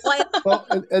 Well,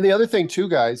 and the other thing too,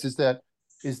 guys, is that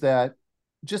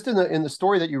just in the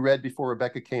story that you read before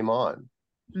Rebecca came on,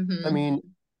 Mm-hmm. I mean,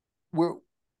 we're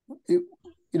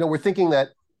thinking that,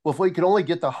 well, if we could only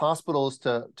get the hospitals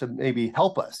to maybe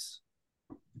help us.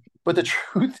 But the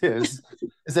truth is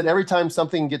that every time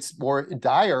something gets more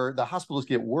dire, the hospitals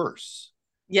get worse.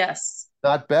 Yes.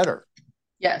 Not better.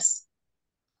 Yes.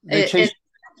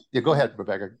 Yeah, go ahead,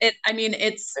 Rebecca.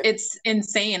 It's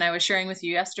insane. I was sharing with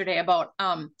you yesterday about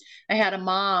I had a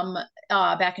mom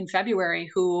back in February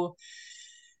who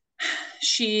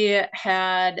she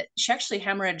actually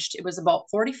hemorrhaged. It was about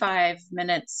 45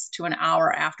 minutes to an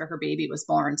hour after her baby was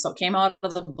born. So it came out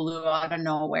of the blue, out of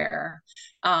nowhere.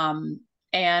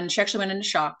 And she actually went into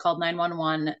shock, called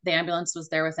 911. The ambulance was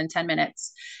there within 10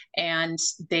 minutes. And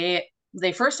they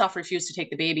first off refused to take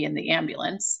the baby in the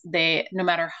ambulance. No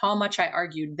matter how much I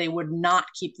argued, they would not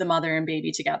keep the mother and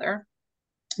baby together.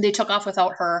 They took off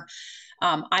without her.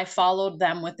 I followed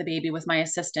them with the baby with my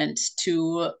assistant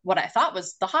to what I thought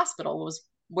was the hospital, was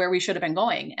where we should have been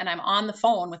going. And I'm on the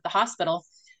phone with the hospital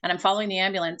and I'm following the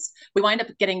ambulance. We wind up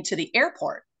getting to the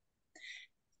airport.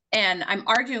 And I'm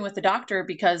arguing with the doctor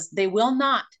because they will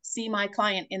not see my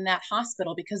client in that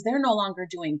hospital because they're no longer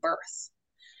doing birth.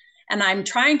 And I'm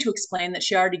trying to explain that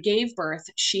she already gave birth.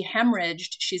 She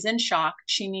hemorrhaged. She's in shock.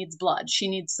 She needs blood. She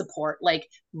needs support, like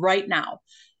right now.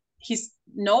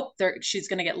 Nope, she's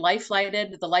going to get life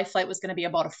flighted. The life flight was going to be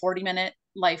about a 40-minute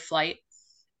life flight.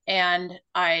 And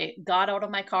I got out of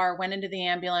my car, went into the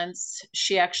ambulance.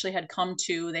 She actually had come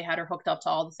to, they had her hooked up to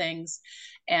all the things.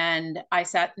 And I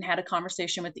sat and had a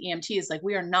conversation with the EMTs. Like,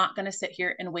 we are not going to sit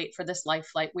here and wait for this life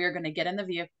flight. We are going to get in the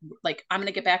vehicle. Like, I'm going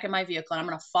to get back in my vehicle and I'm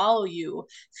going to follow you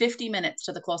 50 minutes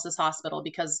to the closest hospital,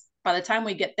 because by the time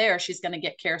we get there, she's going to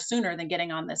get care sooner than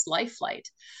getting on this life flight.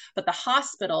 But the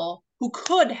hospital, who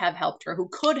could have helped her, who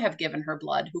could have given her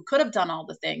blood, who could have done all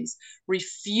the things,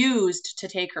 refused to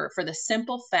take her for the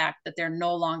simple fact that they're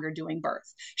no longer doing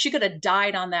birth. She could have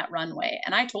died on that runway.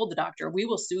 And I told the doctor, we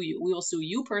will sue you. We will sue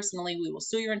you personally. We will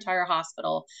sue your entire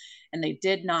hospital. And they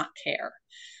did not care.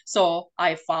 So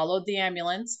I followed the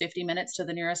ambulance 50 minutes to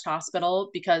the nearest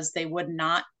hospital because they would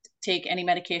not take any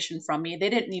medication from me. They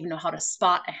didn't even know how to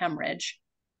spot a hemorrhage.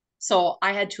 So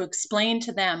I had to explain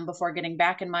to them before getting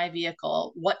back in my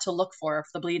vehicle what to look for if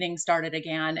the bleeding started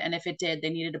again. And if it did, they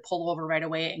needed to pull over right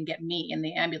away and get me in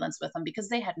the ambulance with them, because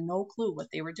they had no clue what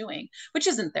they were doing, which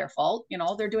isn't their fault.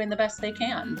 They're doing the best they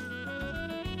can.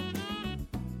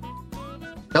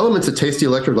 Element's a tasty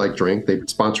electrolyte drink. They've been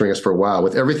sponsoring us for a while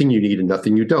with everything you need and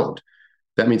nothing you don't.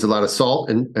 That means a lot of salt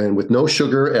and with no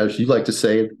sugar, as you like to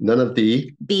say, none of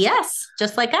the BS,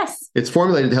 just like us. It's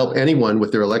formulated to help anyone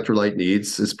with their electrolyte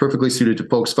needs. It's perfectly suited to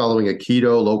folks following a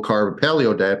keto, low carb,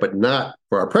 paleo diet, but not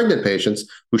for our pregnant patients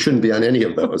who shouldn't be on any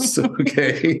of those.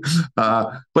 Okay.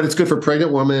 But it's good for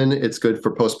pregnant women. It's good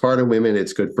for postpartum women.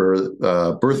 It's good for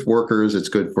birth workers. It's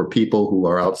good for people who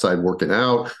are outside working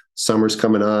out. Summer's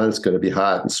coming on. It's going to be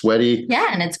hot and sweaty. Yeah.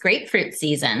 And it's grapefruit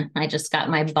season. I just got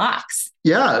my box.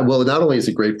 Yeah. Well, not only is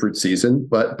it grapefruit season,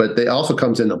 but they also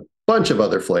comes in a bunch of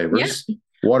other flavors. Yeah.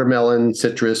 Watermelon,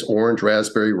 citrus, orange,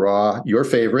 raspberry, raw, your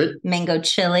favorite. Mango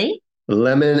chili.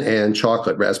 Lemon and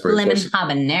chocolate raspberry. Lemon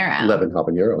habanero. Lemon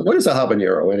habanero. What is a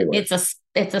habanero anyway?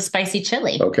 It's a spicy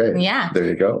chili. Okay. Yeah. There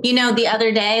you go. You know, the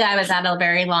other day I was at a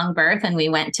very long birth and we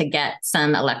went to get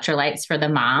some electrolytes for the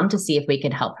mom to see if we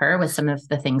could help her with some of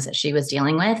the things that she was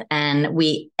dealing with. And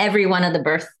every one of the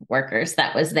birth workers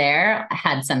that was there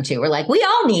had some too. We're like, we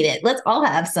all need it. Let's all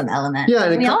have some element. Yeah.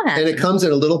 And it comes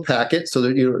in a little packet so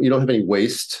that you don't have any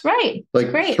waste. Right.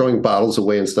 Like throwing bottles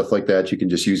away and stuff like that. You can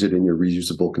just use it in your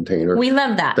reusable container. We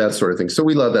love that. That sort of thing. So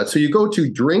we love that. So you go to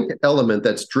Drink Element,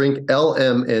 that's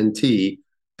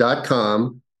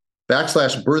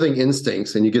drinklmnt.com/birthing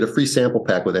instincts, and you get a free sample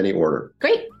pack with any order.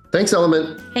 Great. Thanks,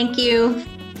 Element. Thank you.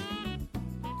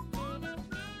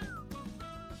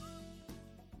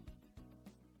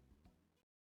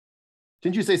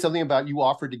 Didn't you say something about you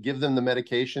offered to give them the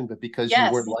medication, but because you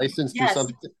weren't licensed or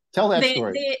something? Tell that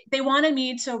story. They wanted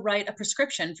me to write a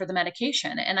prescription for the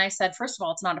medication. And I said, first of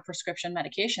all, it's not a prescription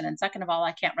medication. And second of all,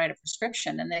 I can't write a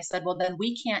prescription. And they said, well, then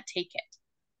we can't take it.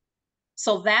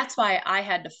 So that's why I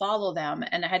had to follow them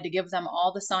and I had to give them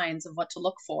all the signs of what to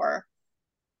look for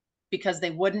because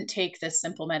they wouldn't take this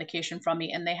simple medication from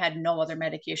me and they had no other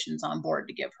medications on board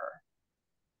to give her.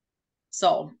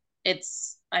 So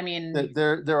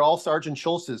they're all Sergeant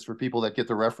Schultz's for people that get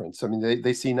the reference. I mean,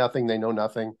 they see nothing, they know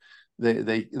nothing,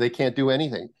 they can't do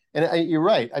anything. And you're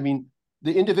right. I mean,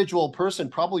 the individual person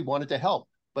probably wanted to help,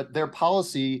 but their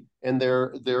policy and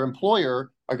their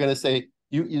employer are going to say,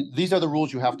 these are the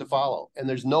rules you have to follow, and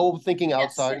there's no thinking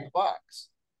outside the box.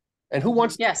 And who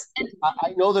wants? Yes,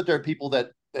 I know that there are people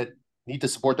that need to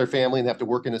support their family and have to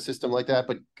work in a system like that.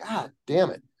 But God damn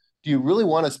it, do you really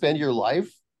want to spend your life?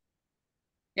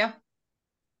 Yeah.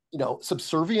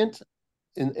 Subservient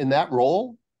in that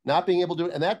role, not being able to do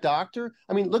it. And that doctor,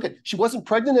 I mean, look she wasn't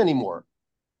pregnant anymore.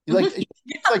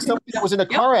 It's like somebody that was in a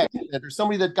car accident or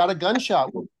somebody that got a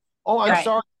gunshot wound. Oh, I'm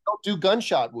sorry, don't do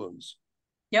gunshot wounds.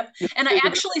 Yep. And I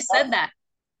actually said that.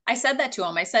 I said that to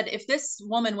him. I said, if this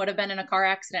woman would have been in a car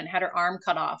accident, had her arm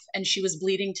cut off, and she was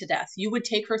bleeding to death, you would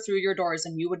take her through your doors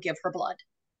and you would give her blood.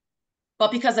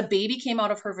 But because a baby came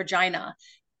out of her vagina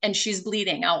and she's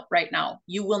bleeding out right now,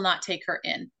 you will not take her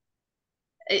in.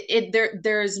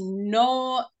 There's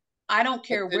no, I don't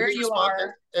care where you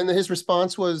are. And his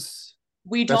response was,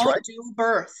 we don't do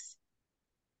birth.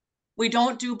 We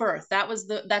don't do birth.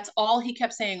 That's all he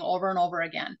kept saying over and over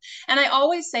again. And I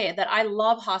always say that I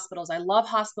love hospitals. I love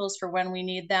hospitals for when we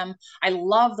need them. I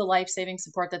love the life-saving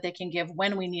support that they can give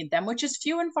when we need them, which is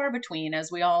few and far between,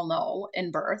 as we all know, in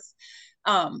birth.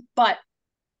 But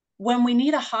when we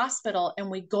need a hospital and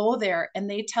we go there and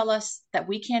they tell us that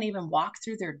we can't even walk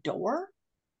through their door,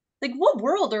 like, what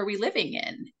world are we living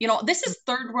in? This is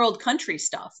third world country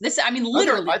stuff.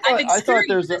 Literally,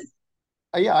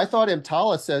 I thought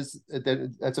EMTALA says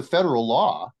that that's a federal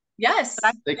law. Yes.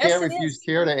 They can't refuse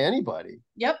care to anybody.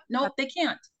 Yep. No, they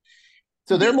can't.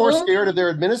 So they're more scared of their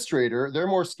administrator. They're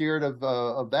more scared of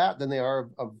that than they are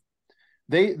of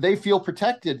they feel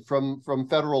protected from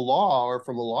federal law or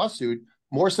from a lawsuit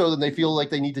more so than they feel like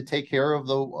they need to take care of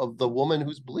the woman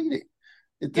who's bleeding.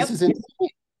 This is insane.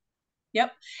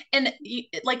 Yep. And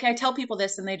like I tell people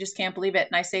this and they just can't believe it.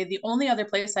 And I say the only other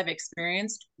place I've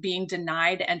experienced being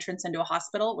denied entrance into a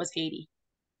hospital was Haiti.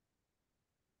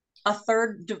 A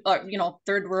third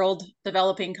world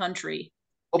developing country.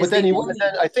 Oh, but then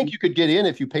I think you could get in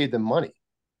if you paid them money.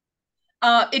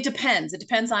 It depends. It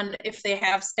depends on if they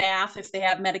have staff, if they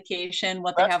have medication,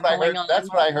 what they have going on. That's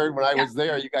what I heard when I was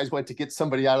there. You guys went to get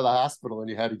somebody out of the hospital and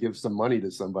you had to give some money to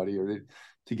somebody or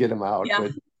to get them out. Yeah.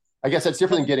 But I guess that's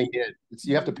different than getting in.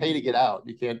 You have to pay to get out.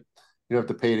 You don't have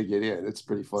to pay to get in. It's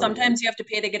pretty funny. Sometimes you have to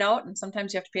pay to get out and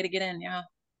sometimes you have to pay to get in. Yeah.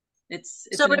 It's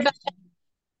so Rebecca,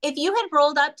 if you had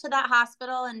rolled up to that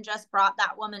hospital and just brought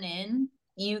that woman in,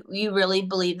 you really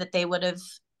believe that they would have,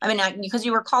 because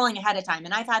you were calling ahead of time.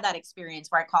 And I've had that experience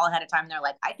where I call ahead of time. And they're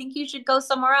like, I think you should go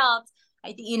somewhere else.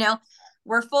 I think,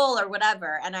 we're full or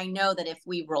whatever. And I know that if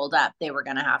we rolled up, they were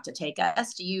going to have to take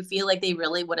us. Do you feel like they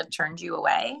really would have turned you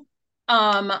away?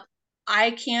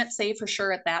 I can't say for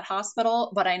sure at that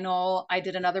hospital, but I know I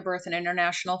did another birth in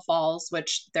International Falls,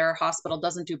 which their hospital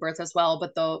doesn't do birth as well,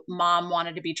 but the mom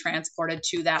wanted to be transported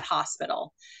to that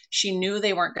hospital. She knew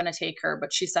they weren't going to take her,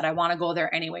 but she said, I want to go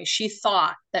there anyway. She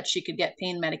thought that she could get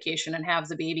pain medication and have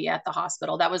the baby at the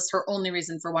hospital. That was her only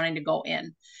reason for wanting to go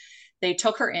in. They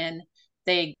took her in,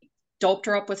 they doped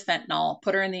her up with fentanyl,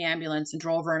 put her in the ambulance, and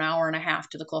drove her an hour and a half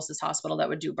to the closest hospital that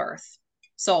would do birth.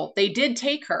 So they did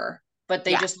take her, but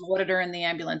they just loaded her in the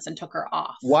ambulance and took her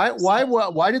off.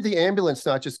 Why did the ambulance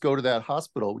not just go to that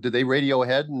hospital? Did they radio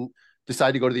ahead and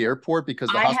decide to go to the airport because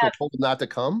the hospital told them not to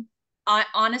come?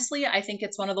 Honestly, I think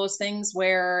it's one of those things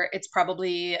where it's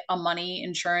probably a money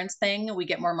insurance thing. We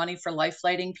get more money for life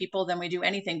flighting people than we do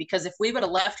anything, because if we would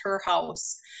have left her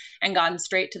house and gone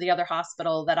straight to the other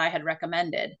hospital that I had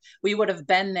recommended, we would have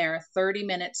been there 30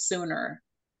 minutes sooner,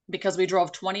 because we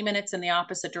drove 20 minutes in the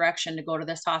opposite direction to go to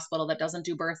this hospital that doesn't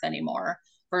do birth anymore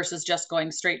versus just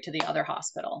going straight to the other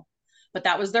hospital. But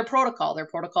that was their protocol. Their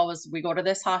protocol was, we go to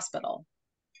this hospital.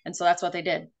 And so that's what they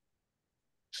did.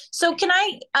 So can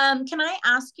I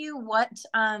ask you what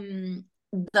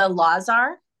the laws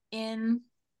are in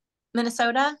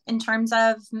Minnesota in terms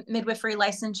of midwifery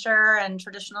licensure and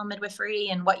traditional midwifery,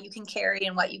 and what you can carry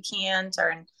and what you can't?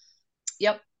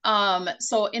 Yep.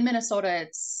 So in Minnesota,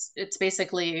 it's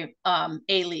basically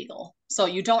illegal. So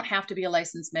you don't have to be a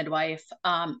licensed midwife.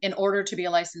 In order to be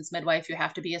a licensed midwife, you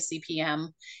have to be a CPM.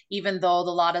 Even though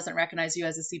the law doesn't recognize you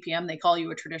as a CPM, they call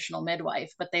you a traditional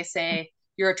midwife, but they say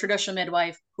you're a traditional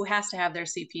midwife who has to have their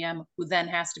CPM, who then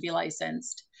has to be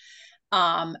licensed.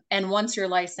 And once you're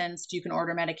licensed, you can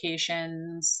order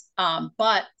medications.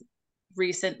 But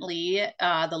recently,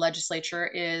 the legislature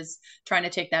is trying to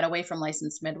take that away from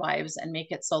licensed midwives and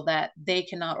make it so that they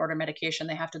cannot order medication.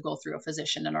 They have to go through a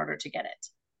physician in order to get it.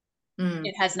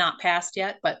 It has not passed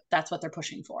yet, but that's what they're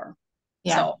pushing for.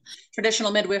 Yeah. So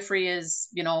traditional midwifery is,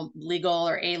 legal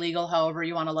or illegal, however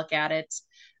you want to look at it,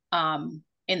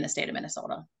 in the state of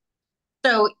Minnesota.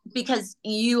 So because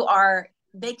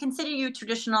they consider you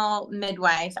traditional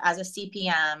midwife as a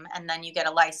CPM, and then you get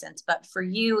a license. But for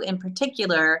you in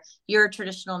particular, you're a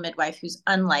traditional midwife who's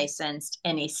unlicensed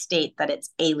in a state that it's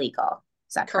illegal.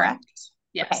 Is that correct?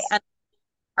 Yes. Okay. And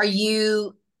are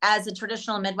you, as a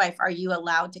traditional midwife, are you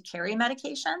allowed to carry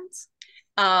medications?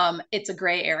 It's a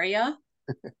gray area.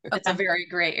 It's a very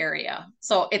gray area.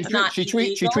 So it's not. She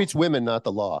treats women, not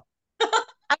the law.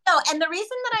 I know. And the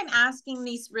reason that I'm asking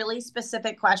these really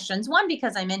specific questions, one,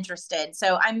 because I'm interested.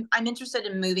 So I'm interested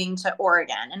in moving to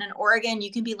Oregon, and in Oregon,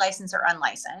 you can be licensed or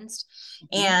unlicensed.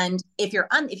 And if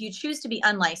you choose to be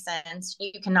unlicensed,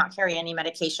 you cannot carry any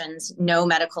medications, no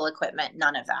medical equipment,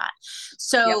 none of that.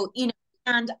 So,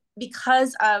 and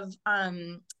because of,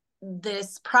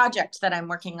 this project that I'm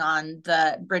working on,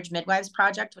 the Bridge Midwives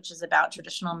Project, which is about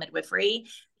traditional midwifery,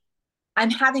 I'm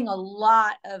having a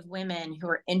lot of women who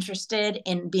are interested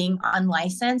in being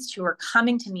unlicensed, who are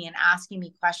coming to me and asking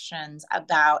me questions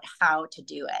about how to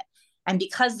do it. And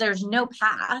because there's no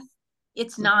path,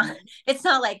 it's not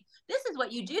like, this is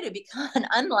what you do to become an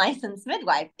unlicensed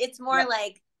midwife. It's more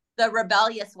like the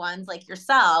rebellious ones like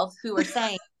yourself who are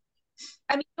saying,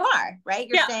 I mean, you are, right?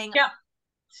 You're saying,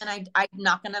 and I'm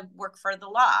not going to work for the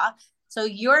law. So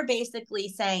you're basically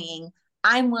saying,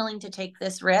 I'm willing to take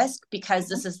this risk because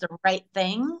this is the right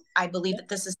thing. I believe that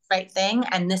this is the right thing,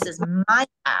 and this is my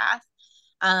path.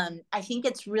 I think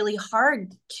it's really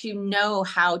hard to know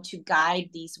how to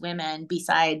guide these women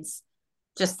besides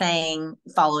just saying,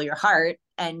 follow your heart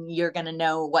and you're going to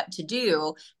know what to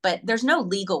do. But there's no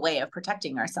legal way of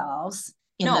protecting ourselves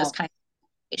in those kinds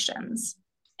of situations.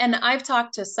 And I've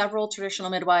talked to several traditional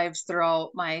midwives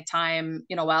throughout my time,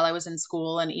 while I was in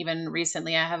school. And even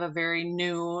recently, I have a very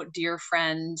new dear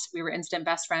friend. We were instant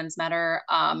best friends, met her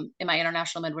in my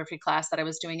international midwifery class that I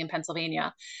was doing in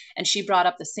Pennsylvania. And she brought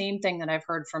up the same thing that I've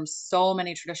heard from so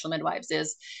many traditional midwives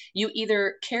is you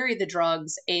either carry the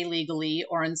drugs illegally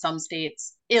or in some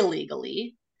states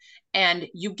illegally, and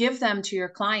you give them to your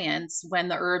clients when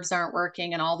the herbs aren't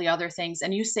working and all the other things,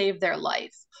 and you save their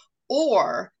life,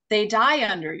 or they die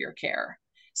under your care.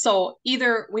 So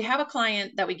either we have a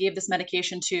client that we gave this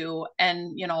medication to,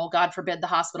 and, God forbid the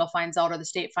hospital finds out or the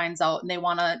state finds out and they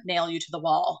want to nail you to the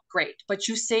wall. Great. But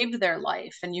you saved their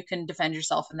life and you can defend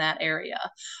yourself in that area.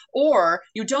 Or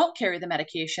you don't carry the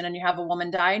medication and you have a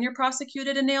woman die and you're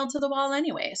prosecuted and nailed to the wall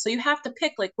anyway. So you have to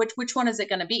pick which one is it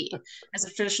going to be? As a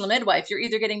traditional midwife, you're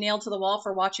either getting nailed to the wall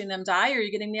for watching them die, or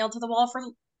you're getting nailed to the wall for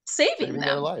saving them.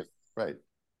 Their life. Right.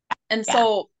 And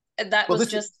so that was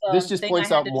this just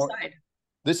points out more.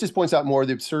 This just points out more of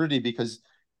the absurdity, because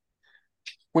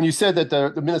when you said that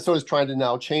the Minnesota is trying to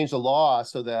now change the law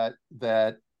so that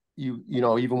you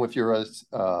know, even if you're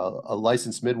a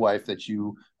licensed midwife, that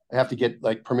you have to get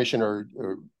like permission or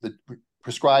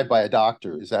prescribed by a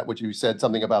doctor. Is that what you said?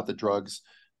 Something about the drugs?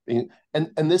 And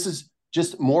this is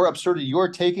just more absurdity.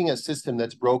 You're taking a system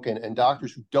that's broken and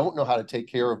doctors who don't know how to take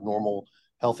care of normal,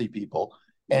 healthy people,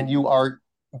 and you are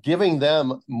giving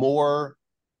them more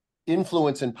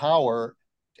influence and power,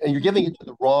 and you're giving it to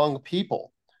the wrong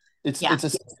people. It's a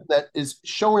system that is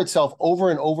showing itself over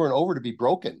and over and over to be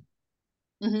broken.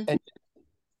 And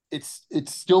it's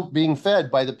still being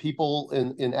fed by the people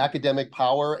in academic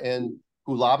power and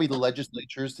who lobby the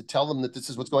legislatures to tell them that this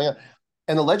is what's going on.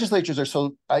 And the legislatures are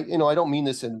so, I don't mean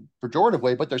this in a pejorative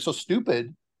way, but they're so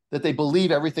stupid that they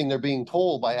believe everything they're being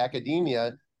told by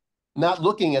academia, not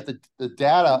looking at the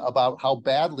data about how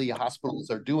badly hospitals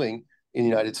are doing in the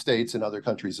United States and other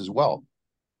countries as well.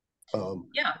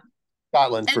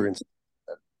 Scotland, for instance,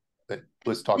 that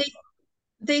Bliss talked about.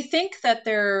 They think that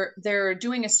they're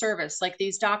doing a service. Like,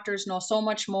 these doctors know so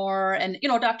much more, and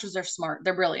doctors are smart,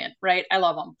 they're brilliant, right? I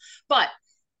love them, but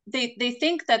they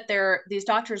think that these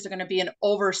doctors are going to be an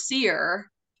overseer,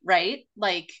 right?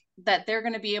 Like, that they're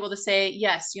going to be able to say,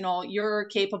 yes, you're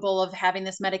capable of having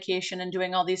this medication and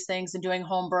doing all these things and doing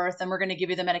home birth, and we're going to give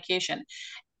you the medication.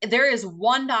 There is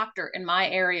one doctor in my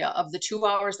area of the 2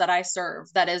 hours that I serve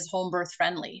that is home birth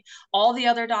friendly. All the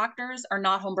other doctors are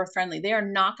not home birth friendly. They are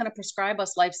not going to prescribe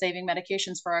us life-saving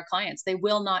medications for our clients. They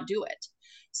will not do it.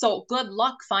 So good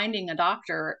luck finding a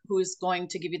doctor who's going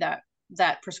to give you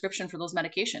that prescription for those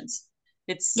medications.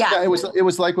 It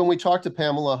was like when we talked to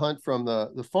Pamela Hunt from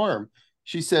the farm.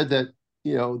 She said that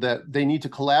that they need to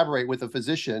collaborate with a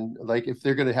physician. Like, if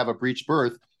they're going to have a breech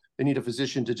birth, they need a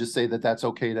physician to just say that that's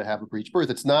okay to have a breech birth.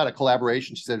 It's not a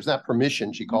collaboration. She said it's not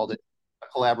permission. She called it a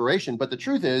collaboration. But the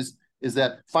truth is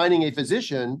that finding a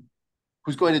physician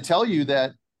who's going to tell you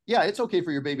that, yeah, it's okay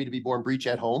for your baby to be born breech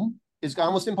at home is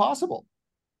almost impossible.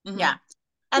 Yeah.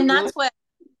 And that's what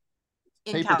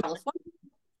in California,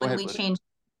 when we changed,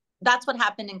 that's what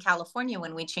happened in California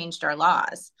when we changed our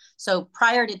laws. So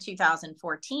prior to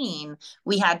 2014,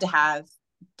 we had to have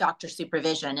doctor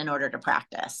supervision in order to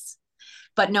practice,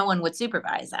 but no one would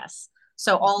supervise us.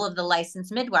 So all of the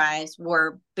licensed midwives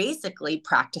were basically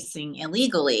practicing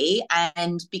illegally.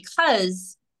 And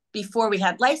because before we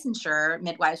had licensure,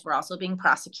 midwives were also being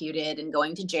prosecuted and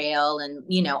going to jail and,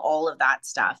 all of that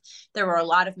stuff. There were a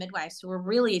lot of midwives who were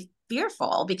really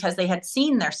fearful because they had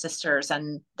seen their sisters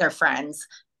and their friends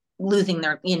losing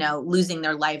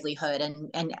their livelihood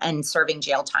and serving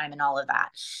jail time and all of that.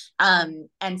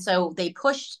 And so they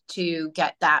pushed to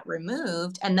get that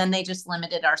removed. And then they just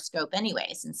limited our scope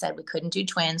anyways and said we couldn't do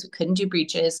twins, we couldn't do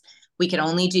breeches, we could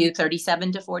only do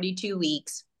 37 to 42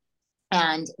 weeks.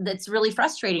 And that's really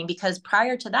frustrating because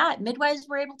prior to that, midwives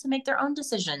were able to make their own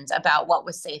decisions about what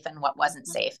was safe and what wasn't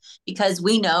safe because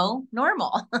we know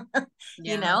normal,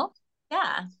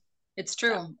 Yeah. It's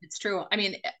true. It's true. I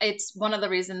mean, it's one of the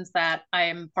reasons that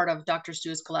I'm part of Dr.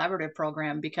 Stu's collaborative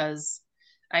program, because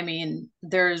I mean,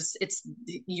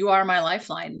 you are my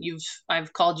lifeline.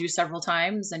 I've called you several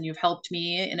times and you've helped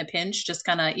me in a pinch, just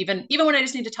kind of even when I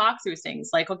just need to talk through things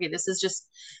like, okay, this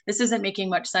isn't making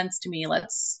much sense to me.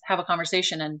 Let's have a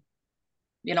conversation. And,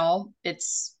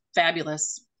 it's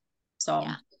fabulous. So,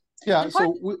 yeah.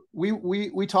 So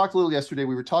we talked a little yesterday.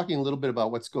 We were talking a little bit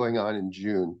about what's going on in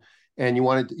June. And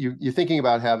you're thinking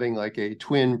about having like a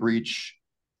twin breech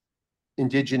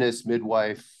indigenous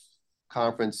midwife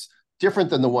conference, different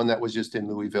than the one that was just in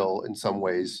Louisville in some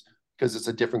ways, because it's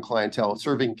a different clientele,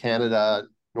 serving Canada,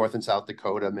 North and South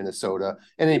Dakota, Minnesota,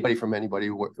 and anybody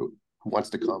who wants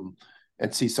to come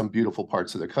and see some beautiful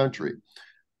parts of the country.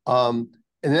 And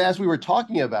then as we were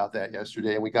talking about that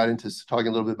yesterday, and we got into talking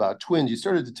a little bit about twins, you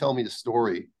started to tell me the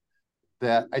story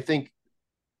that I think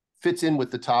fits in with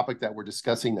the topic that we're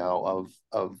discussing now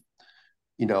of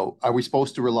are we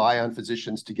supposed to rely on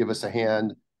physicians to give us a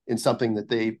hand in something that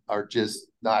they are just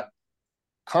not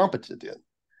competent in?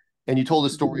 And you told the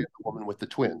story of the woman with the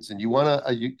twins, and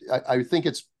I think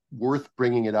it's worth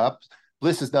bringing it up.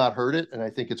 Bliss has not heard it, and I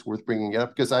think it's worth bringing it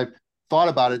up because I've thought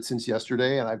about it since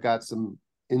yesterday, and I've got some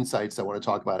insights I want to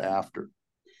talk about after.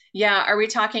 Yeah. Are we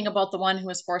talking about the one who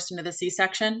was forced into the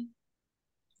C-section?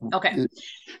 Okay.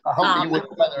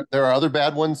 There are other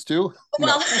bad ones too.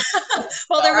 Well,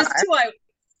 well, there was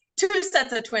two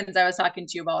sets of twins I was talking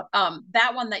to you about.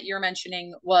 That one that you're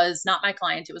mentioning was not my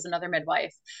client. It was another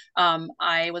midwife.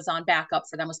 I was on backup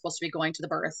for them. I was supposed to be going to the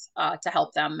birth to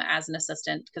help them as an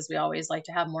assistant because we always like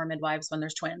to have more midwives when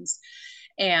there's twins.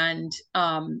 And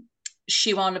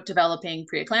she wound up developing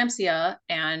preeclampsia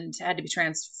and had to be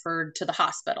transferred to the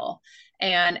hospital.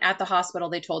 And at the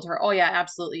hospital, they told her, oh, yeah,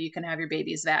 absolutely, you can have your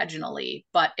babies vaginally.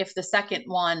 But if the second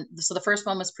one, so the first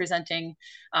one was presenting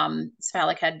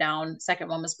cephalic head down, second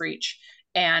one was breech.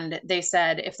 And they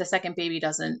said, if the second baby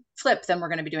doesn't flip, then we're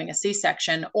going to be doing a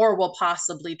C-section, or we'll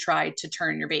possibly try to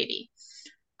turn your baby.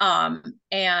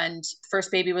 And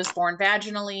first baby was born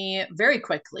vaginally very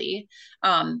quickly.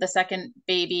 The second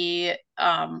baby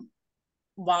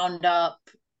wound up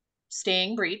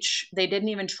staying breech. They didn't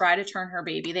even try to turn her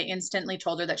baby. They instantly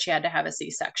told her that she had to have a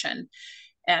C-section.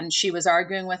 And she was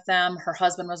arguing with them. Her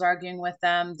husband was arguing with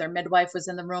them. Their midwife was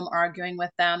in the room arguing with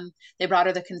them. They brought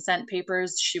her the consent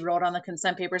papers. She wrote on the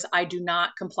consent papers, I do not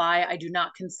comply. I do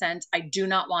not consent. I do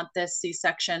not want this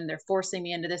C-section. They're forcing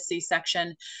me into this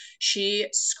C-section. She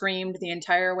screamed the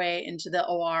entire way into the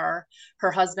OR.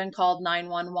 Her husband called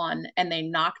 911 and they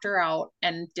knocked her out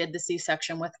and did the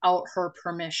C-section without her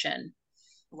permission.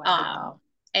 Wow.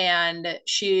 And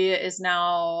she is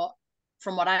now,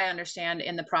 from what I understand,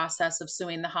 in the process of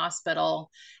suing the hospital.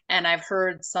 And I've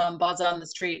heard some buzz on the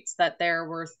streets that there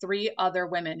were 3 other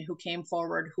women who came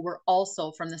forward who were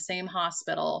also from the same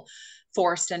hospital,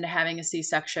 forced into having a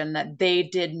C-section that they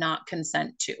did not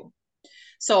consent to.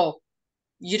 So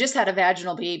you just had a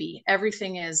vaginal baby.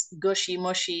 Everything is gushy,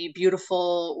 mushy,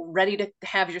 beautiful, ready to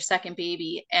have your second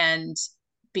baby. And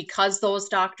because those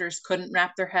doctors couldn't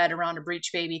wrap their head around a breech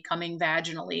baby coming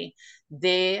vaginally,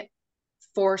 they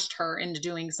forced her into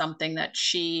doing something that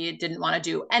she didn't want to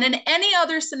do. And in any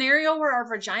other scenario where our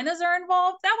vaginas are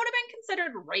involved, that would have been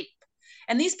considered rape.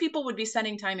 And these people would be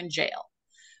spending time in jail.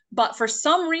 But for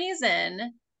some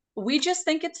reason, we just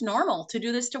think it's normal to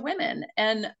do this to women.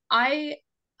 And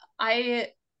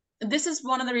this is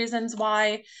one of the reasons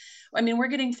why, I mean, we're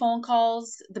getting phone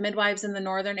calls. The midwives in the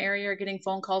northern area are getting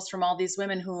phone calls from all these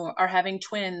women who are having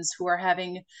twins, who are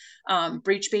having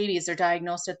breech babies. They're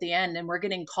diagnosed at the end, and we're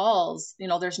getting calls. You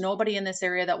know, there's nobody in this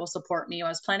area that will support me. I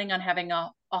was planning on having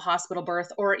a hospital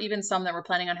birth, or even some that were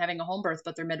planning on having a home birth,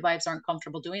 but their midwives aren't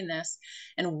comfortable doing this.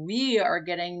 And we are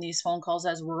getting these phone calls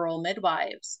as rural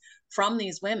midwives from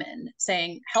these women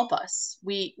saying, help us.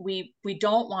 We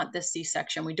don't want this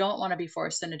C-section. We don't want to be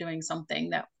forced into doing something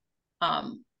that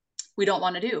we don't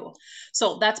want to do.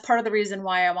 So that's part of the reason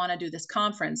why I want to do this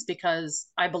conference, because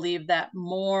I believe that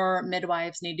more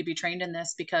midwives need to be trained in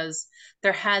this, because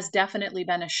there has definitely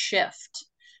been a shift.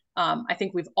 I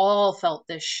think we've all felt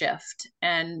this shift,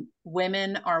 and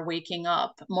women are waking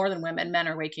up more than women. Men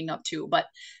are waking up too, but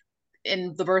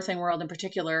in the birthing world in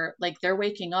particular, like, they're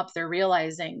waking up, they're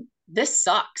realizing this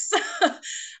sucks.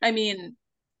 I mean,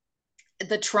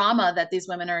 the trauma that these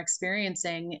women are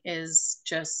experiencing is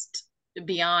just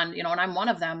beyond, you know, and I'm one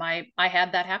of them. I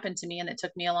had that happen to me, and it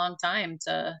took me a long time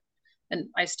to, and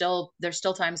there's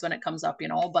still times when it comes up, you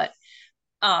know, but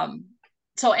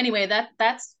so anyway,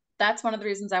 that's one of the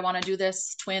reasons I want to do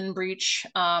this twin breech.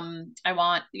 I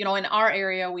want, you know, in our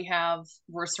area,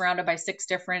 we're surrounded by 6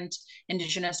 different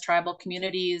indigenous tribal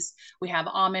communities. We have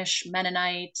Amish,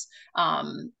 Mennonite,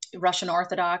 Russian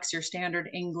Orthodox, your standard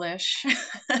English.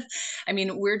 I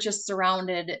mean, we're just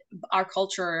surrounded. Our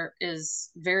culture is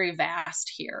very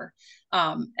vast here.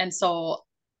 And so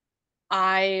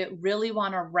I really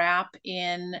want to wrap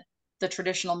in the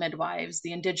traditional midwives,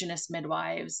 the indigenous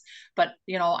midwives, but,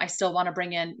 you know, I still want to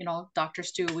bring in, you know, Dr.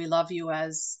 Stu, we love you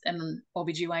as an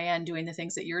OBGYN doing the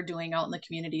things that you're doing out in the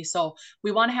community. So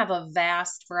we want to have a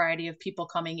vast variety of people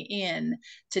coming in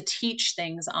to teach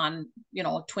things on, you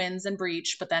know, twins and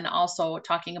breech, but then also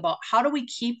talking about how do we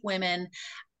keep women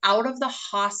out of the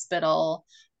hospital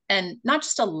and not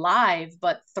just alive,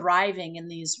 but thriving in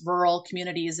these rural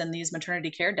communities and these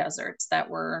maternity care deserts that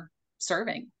we're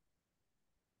serving.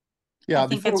 Yeah, I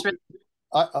think it's really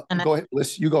go ahead,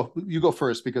 Liz. You go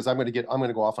first, because I'm going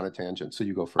to go off on a tangent. So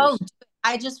you go first. Oh,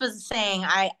 I just was saying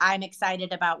I'm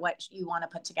excited about what you want to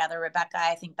put together, Rebecca.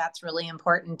 I think that's really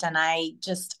important, and I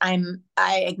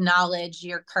acknowledge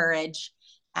your courage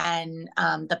and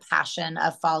the passion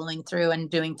of following through and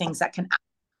doing things that can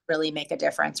really make a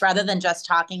difference. Rather than just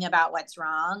talking about what's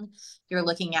wrong, you're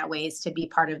looking at ways to be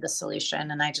part of the solution,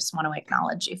 and I just want to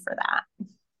acknowledge you for that.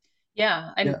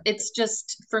 Yeah. It's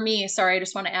just, for me, sorry, I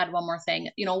just want to add one more thing.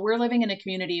 You know, we're living in a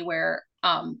community where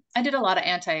I did a lot of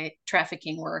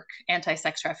anti-trafficking work,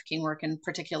 anti-sex trafficking work in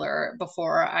particular,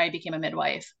 before I became a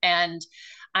midwife. And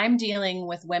I'm dealing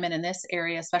with women in this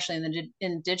area, especially in the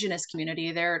indigenous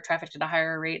community. They're trafficked at a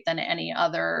higher rate than any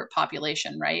other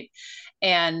population, right?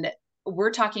 And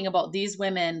we're talking about these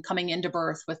women coming into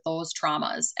birth with those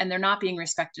traumas, and they're not being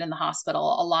respected in the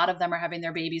hospital. A lot of them are having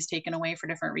their babies taken away for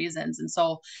different reasons. And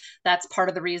so that's part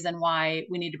of the reason why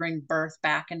we need to bring birth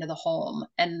back into the home.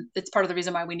 And it's part of the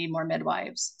reason why we need more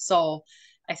midwives. So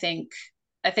I think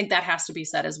I think that has to be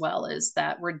said as well, is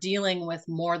that we're dealing with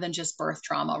more than just birth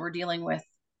trauma. We're dealing with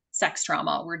sex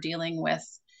trauma. We're dealing with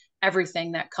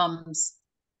everything that comes.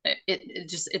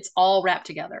 It's all wrapped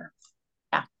together.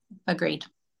 Yeah, agreed.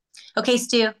 Okay,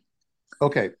 Stu.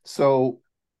 Okay, so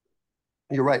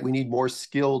you're right. We need more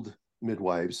skilled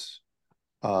midwives.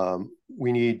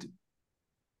 We need,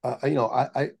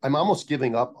 I'm almost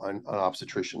giving up on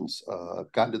obstetricians.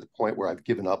 I've gotten to the point where I've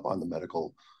given up on the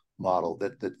medical model,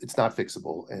 that it's not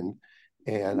fixable,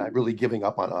 and I'm really giving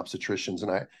up on obstetricians.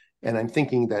 And I'm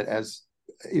thinking that as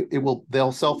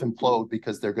they'll self-implode,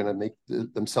 because they're going to make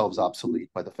themselves obsolete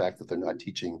by the fact that they're not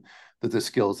teaching the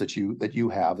skills that you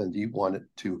have and you want it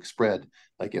to spread,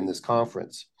 like in this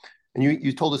conference. And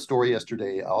you told a story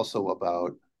yesterday also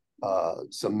about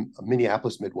some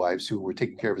Minneapolis midwives who were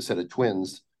taking care of a set of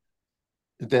twins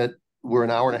that were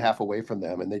an hour and a half away from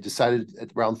them, and they decided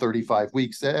at around 35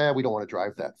 weeks, we don't want to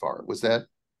drive that far. Was that,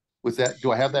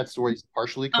 do I have that story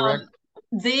partially correct?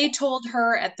 They told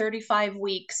her at 35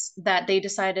 weeks that they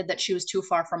decided that she was too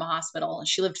far from a hospital.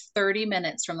 She lived 30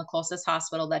 minutes from the closest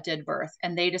hospital that did birth,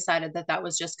 and they decided that that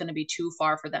was just going to be too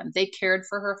far for them. They cared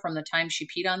for her from the time she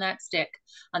peed on that stick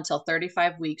until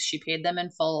 35 weeks. She paid them in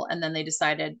full, and then they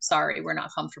decided, sorry, we're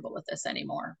not comfortable with this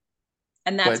ananymore.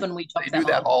 And that's when we took them. They knew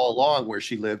that all along, where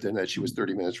she lived and that she was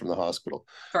 30 minutes from the hospital.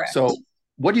 Correct. So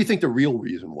what do you think the real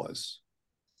reason was?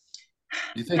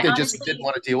 Do you think they just didn't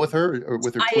want to deal with her or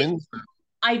with her twins?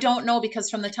 I don't know, because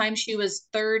from the time she was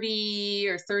 30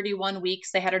 or 31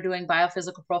 weeks, they had her doing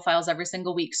biophysical profiles every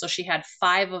single week. So she had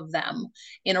 5 of them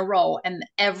in a row, and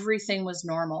everything was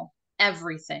normal.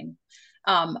 Everything.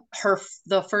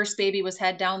 The first baby was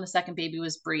head down, the second baby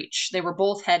was breech. They were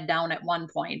both head down at one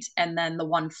point, and then the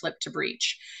one flipped to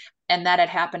breech. And that had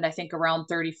happened, I think, around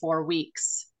 34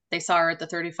 weeks. They saw her at the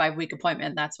 35-week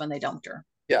appointment. That's when they dumped her.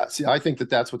 Yeah, see, I think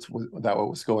that's what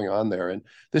was going on there. And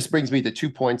this brings me to 2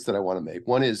 points that I want to make.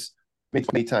 One is, made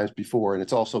many times before, and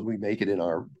it's also, we make it in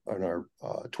our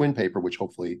twin paper, which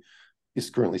hopefully is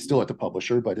currently still at the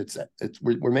publisher, but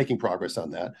we're making progress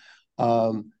on that.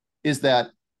 Is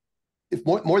that if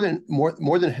more than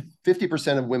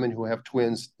 50% of women who have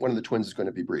twins, one of the twins is going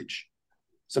to be breech.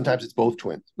 Sometimes it's both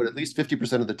twins, but at least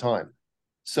 50% of the time.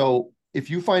 So if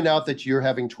you find out that you're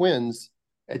having twins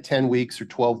at 10 weeks or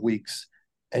 12 weeks,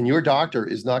 and your doctor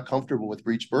is not comfortable with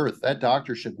breech birth, that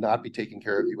doctor should not be taking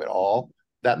care of you at all.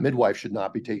 That midwife should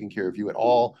not be taking care of you at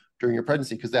all during your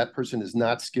pregnancy, because that person is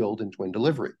not skilled in twin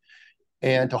delivery.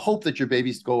 And to hope that your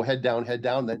babies go head down,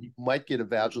 then you might get a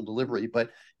vaginal delivery. But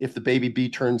if the baby B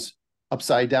turns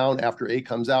upside down after A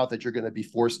comes out, that you're going to be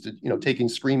forced to, taking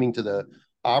screaming to the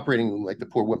operating room, like the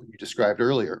poor woman you described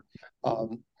earlier,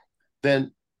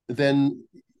 then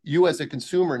you as a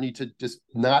consumer need to just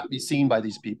not be seen by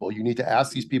these people. You need to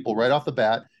ask these people right off the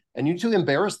bat, and you need to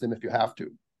embarrass them if you have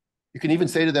to. You can even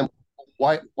say to them,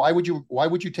 why would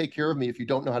you take care of me if you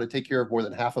don't know how to take care of more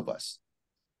than half of us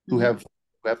who have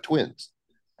twins?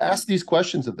 Ask these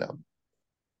questions of them.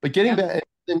 But getting back,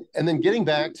 and then getting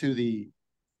back to the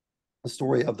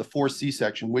story of the forced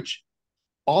C-section, which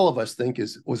all of us think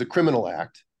was a criminal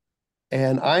act.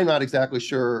 And I'm not exactly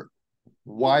sure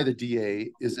why the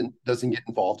DA doesn't get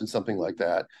involved in something like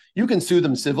that. You can sue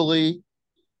them civilly,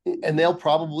 and you'll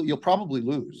probably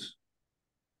lose,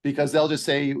 because they'll just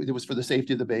say it was for the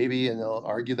safety of the baby, and they'll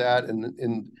argue that,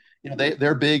 and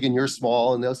they're big and you're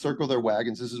small, and they'll circle their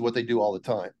wagons. This is what they do all the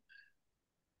time.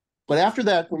 But after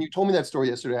that, when you told me that story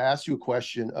yesterday, I asked you a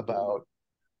question about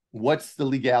what's the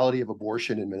legality of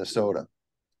abortion in Minnesota.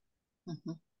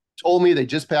 Mm-hmm. Told me they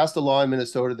just passed a law in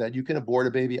Minnesota that you can abort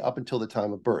a baby up until the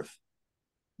time of birth.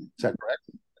 Is that correct?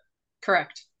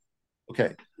 Correct.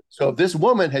 Okay. So if this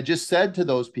woman had just said to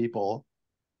those people,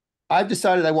 I've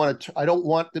decided I don't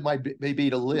want my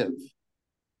baby to live,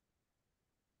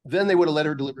 then they would have let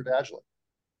her deliver vaginally.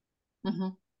 Mm-hmm.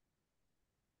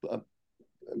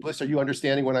 Bliss, are you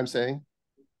understanding what I'm saying?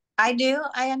 I do.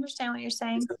 I understand what you're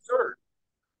saying. It's absurd.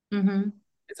 Mm-hmm.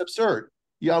 It's absurd.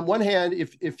 On one hand,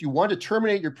 if you want to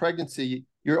terminate your pregnancy,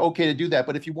 you're okay to do that.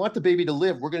 But if you want the baby to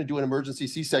live, we're going to do an emergency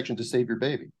C-section to save your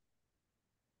baby.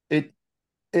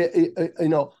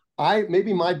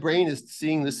 Maybe my brain is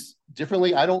seeing this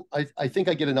differently. I think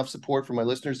I get enough support from my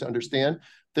listeners to understand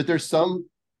that there's some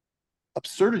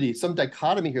absurdity, some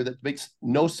dichotomy here that makes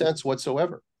no sense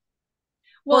whatsoever.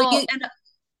 Well, you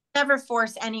never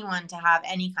force anyone to have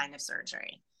any kind of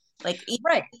surgery, like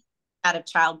right out of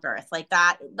childbirth, like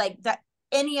that.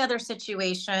 Any other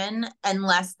situation,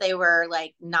 unless they were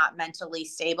like not mentally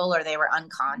stable or they were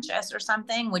unconscious or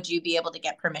something, would you be able to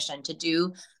get permission to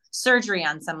do surgery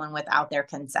on someone without their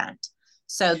consent?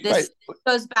 So this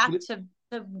goes back to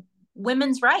the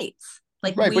women's rights.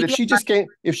 Like right. But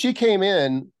if she came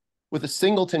in with a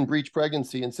singleton breech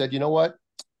pregnancy and said, you know what,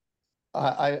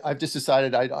 I've just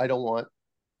decided I don't want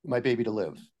my baby to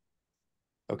live.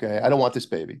 Okay, I don't want this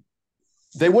baby.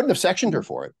 They wouldn't have sectioned her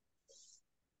for it.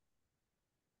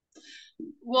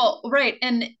 Well, right.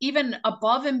 And even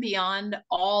above and beyond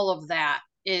all of that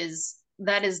is,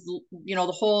 you know,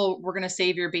 the whole, we're going to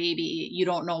save your baby, you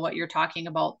don't know what you're talking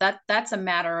about. That's a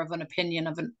matter of an opinion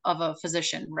of a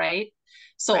physician, right?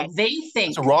 So Right. they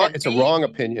think it's a wrong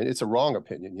opinion. It's a wrong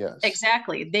opinion. Yes.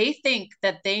 Exactly. They think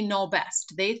that they know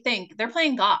best. They think they're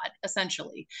playing God,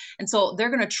 essentially. And so they're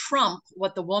going to trump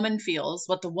what the woman feels,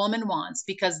 what the woman wants,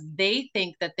 because they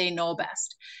think that they know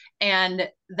best. And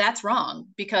that's wrong,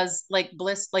 because like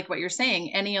Bliss, like what you're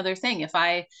saying, any other thing, if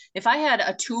I had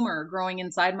a tumor growing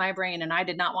inside my brain and I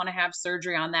did not want to have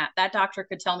surgery on that, that doctor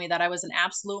could tell me that I was an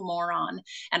absolute moron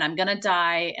and I'm going to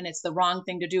die and it's the wrong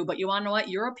thing to do. But you want to know what?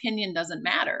 Your opinion doesn't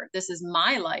matter. This is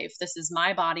my life. This is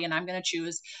my body. And I'm going to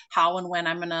choose how and when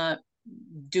I'm going to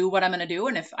do what I'm going to do.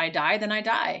 And if I die, then I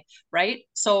die. Right.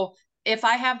 So if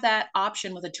I have that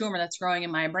option with a tumor that's growing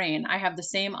in my brain, I have the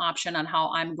same option on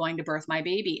how I'm going to birth my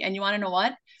baby. And you want to know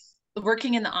what?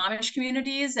 Working in the Amish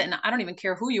communities, and I don't even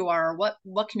care who you are or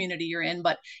what community you're in,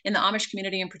 but in the Amish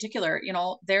community in particular, you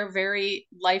know, they're very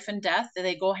life and death.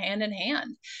 They go hand in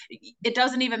hand. It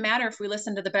doesn't even matter if we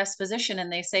listen to the best physician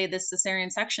and they say this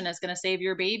cesarean section is going to save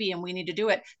your baby and we need to do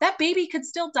it. That baby could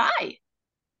still die.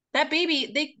 That baby,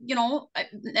 they, you know,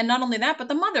 and not only that, but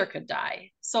the mother could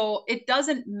die. So it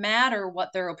doesn't matter what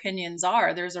their opinions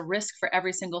are. There's a risk for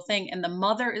every single thing. And the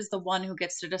mother is the one who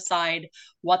gets to decide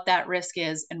what that risk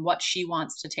is and what she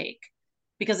wants to take.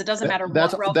 Because it doesn't matter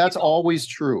that's always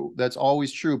true. That's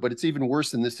always true. But it's even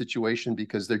worse in this situation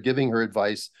because they're giving her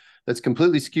advice that's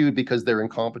completely skewed because they're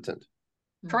incompetent.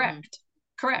 Correct.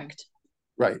 Correct.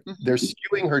 Right. They're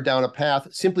skewing her down a path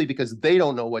simply because they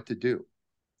don't know what to do.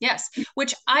 Yes,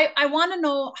 which I want to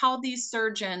know how these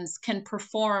surgeons can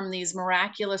perform these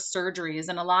miraculous surgeries.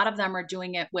 And a lot of them are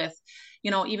doing it with, you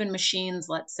know, even machines,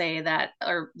 let's say, that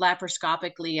are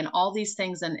laparoscopically and all these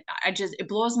things. And it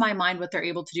blows my mind what they're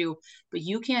able to do. But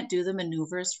you can't do the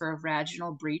maneuvers for a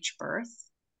vaginal breech birth?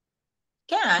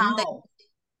 Yeah,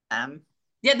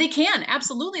 they can.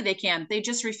 Absolutely, they can. They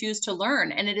just refuse to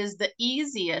learn. And it is the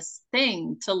easiest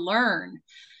thing to learn.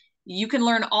 You can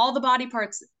learn all the body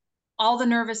parts, all the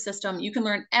nervous system, you can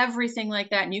learn everything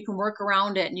like that and you can work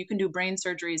around it and you can do brain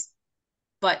surgeries,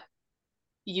 but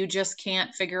you just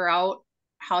can't figure out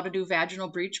how to do vaginal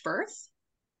breech birth.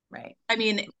 Right. I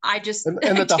mean, I just and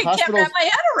that the can't wrap my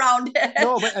head around it.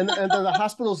 No, but and the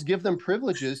hospitals give them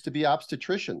privileges to be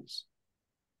obstetricians.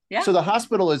 Yeah. So the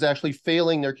hospital is actually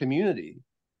failing their community.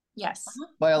 Yes.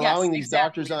 By allowing these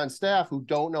doctors on staff who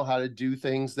don't know how to do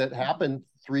things that happen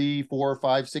 3, 4,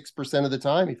 5, 6% of the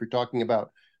time. If you're talking about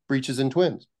breeches in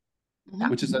twins,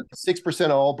 which is 6%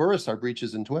 of all births are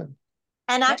breeches in twins.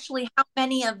 And actually, how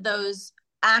many of those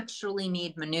actually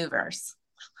need maneuvers?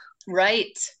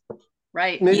 Right.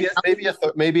 Maybe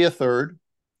a third.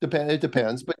 It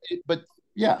depends, but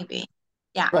yeah. Maybe.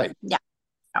 Yeah. Right. Yeah.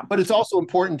 But it's also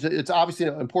important it's obviously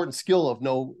an important skill of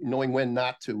knowing when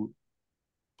not to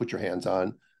put your hands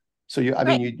on. So you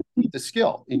need the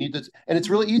skill. You need this, and it's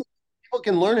really easy. People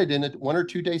can learn it in a 1 or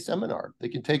 2 day seminar. They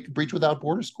can take Breech Without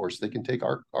Borders course. They can take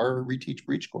our Reteach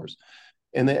Breech course,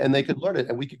 and they could learn it.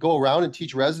 And we could go around and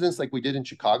teach residents like we did in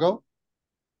Chicago,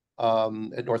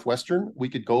 at Northwestern. We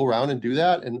could go around and do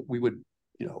that, and we would,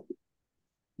 you know,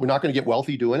 we're not going to get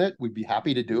wealthy doing it. We'd be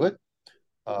happy to do it,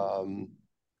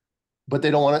 but they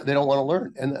don't want to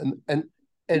learn. And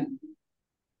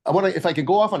I want to, if I can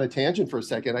go off on a tangent for a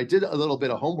second. I did a little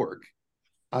bit of homework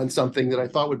on something that I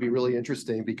thought would be really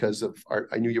interesting because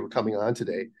I knew you were coming on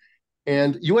today.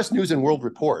 And U.S. News and World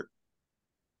Report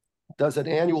does an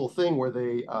annual thing where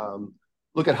they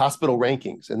look at hospital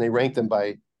rankings, and they rank them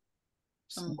by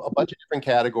a bunch of different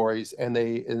categories. And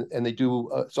they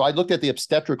do. So I looked at the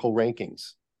obstetrical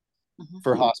rankings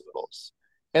for hospitals,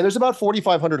 and there's about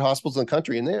 4,500 hospitals in the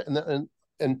country,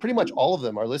 and pretty much all of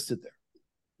them are listed there.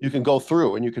 You can go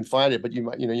through and you can find it, but you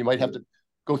might have to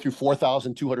go through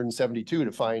 4,272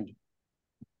 to find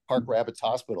Park Rapids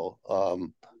Hospital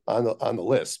on the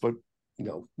list, but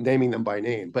naming them by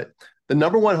name. But the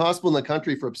 #1 hospital in the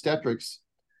country for obstetrics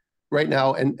right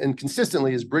now, and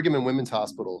consistently, is Brigham and Women's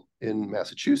Hospital in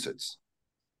Massachusetts,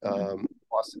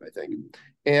 Boston, I think.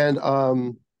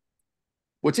 And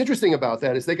what's interesting about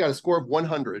that is they got a score of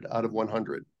 100 out of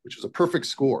 100, which is a perfect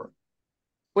score.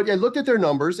 But I looked at their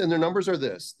numbers, and their numbers are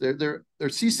this: their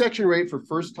C-section rate for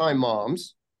first-time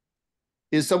moms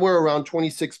is somewhere around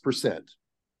 26%.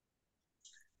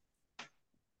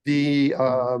 The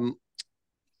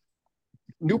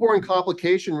newborn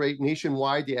complication rate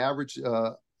nationwide, the average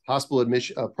hospital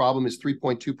admission problem is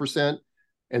 3.2%,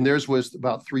 and theirs was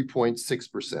about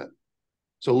 3.6%.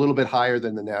 So a little bit higher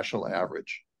than the national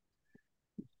average.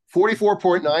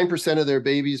 44.9% of their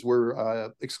babies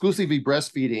were exclusively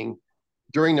breastfeeding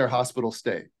during their hospital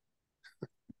stay.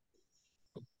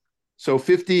 So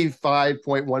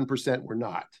 55.1% were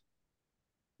not.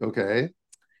 Okay.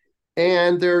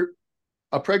 And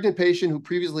a pregnant patient who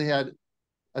previously had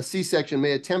a C-section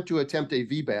may attempt a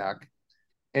VBAC,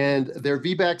 and their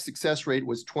VBAC success rate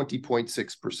was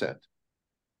 20.6%.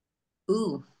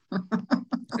 Ooh,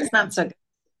 that's not so good.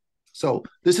 So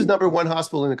this is #1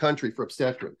 hospital in the country for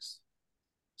obstetrics.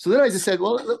 So then I just said,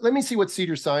 well, let me see what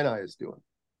Cedars-Sinai is doing,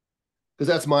 because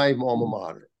that's my alma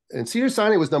mater. And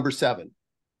Cedars-Sinai was #7.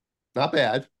 Not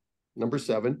bad,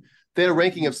 #7. They had a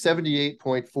ranking of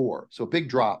 78.4, so a big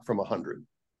drop from 100.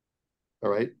 All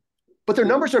right. But their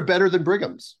numbers are better than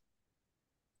Brigham's.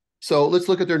 So let's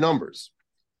look at their numbers.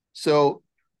 So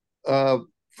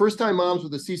first-time moms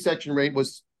with a C-section rate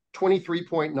was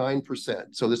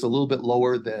 23.9%. So this is a little bit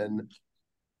lower than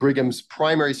Brigham's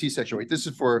primary C-section rate. This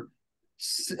is for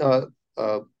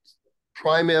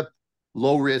primip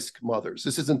low-risk mothers.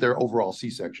 This isn't their overall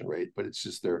C-section rate, but it's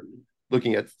just they're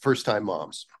looking at first-time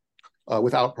moms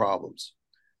without problems.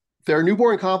 Their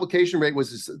newborn complication rate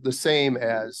was the same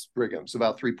as Brigham's,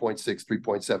 about 3.6,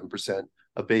 3.7%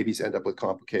 of babies end up with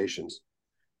complications.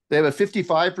 They have a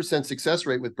 55% success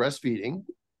rate with breastfeeding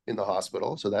in the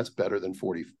hospital, so that's better than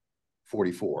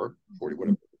 44, 40,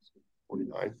 whatever,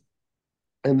 49.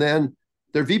 And then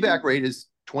their VBAC rate is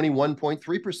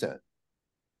 21.3%.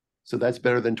 So that's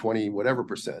better than 20 whatever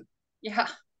percent. Yeah.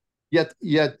 Yet,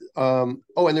 and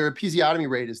their episiotomy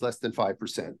rate is less than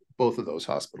 5%, both of those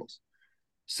hospitals.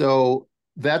 So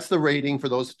that's the rating for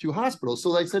those two hospitals.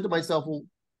 So I said to myself, well,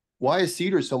 why is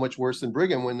Cedars so much worse than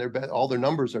Brigham when all their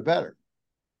numbers are better?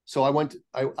 So I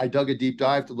dug a deep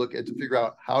dive to figure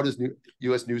out how does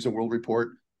U.S. News and World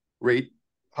Report rate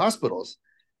hospitals.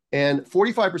 And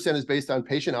 45% is based on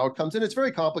patient outcomes, and it's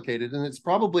very complicated. And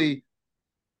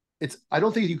I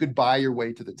don't think you could buy your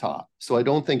way to the top. So I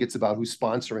don't think it's about who's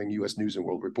sponsoring U.S. News and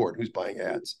World Report, who's buying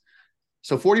ads.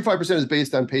 So 45% is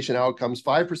based on patient outcomes,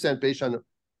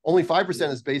 only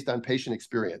 5% is based on patient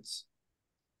experience.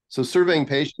 So surveying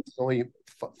patients is only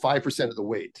 5% of the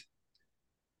weight.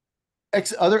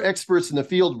 Other experts in the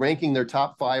field ranking their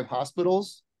top 5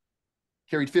 hospitals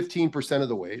carried 15% of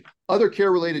the weight. Other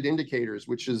care-related indicators,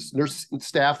 which is nurse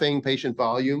staffing, patient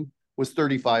volume, was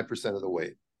 35% of the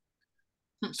weight.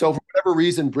 So for whatever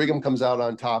reason, Brigham comes out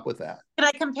on top with that. Can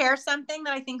I compare something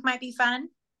that I think might be fun?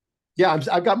 Yeah,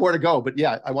 I've got more to go, but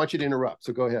yeah, I want you to interrupt,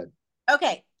 so go ahead.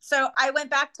 Okay, so I went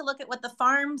back to look at what the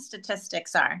farm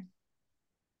statistics are,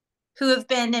 who have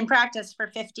been in practice for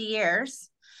 50 years.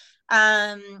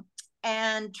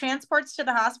 And transports to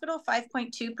the hospital,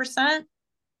 5.2%.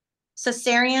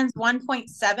 Cesareans,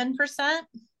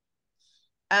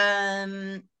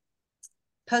 1.7%.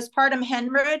 Postpartum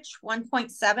hemorrhage,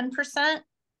 1.7%.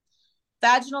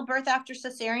 Vaginal birth after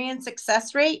cesarean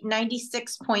success rate,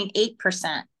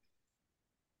 96.8%.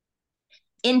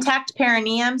 Intact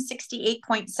perineum,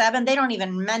 68.7%. They don't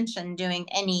even mention doing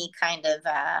any kind of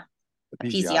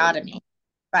episiotomy,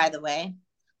 by the way.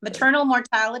 Maternal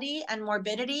mortality and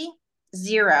morbidity,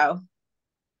 0.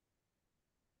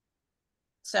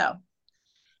 So,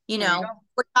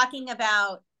 we're talking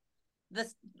about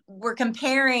this. We're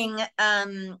comparing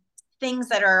things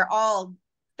that are all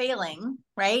failing,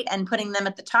 right, and putting them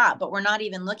at the top, but we're not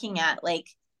even looking at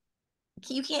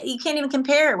you can't even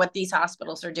compare what these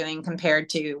hospitals are doing compared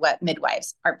to what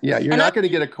midwives are. Yeah, you're not going to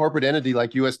get a corporate entity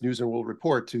like U.S. News and World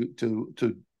Report to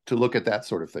look at that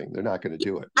sort of thing. They're not going to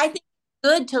do it. I think it's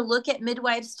good to look at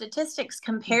midwife statistics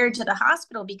compared to the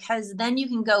hospital, because then you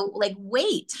can go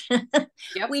wait.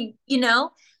 Yep.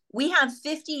 We have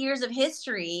 50 years of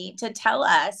history to tell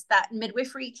us that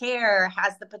midwifery care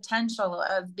has the potential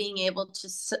of being able to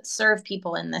serve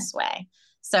people in this way.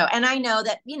 So, and I know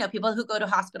that, people who go to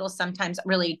hospitals sometimes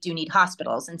really do need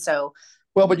hospitals. And so,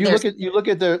 well, but you look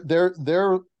at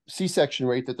their C-section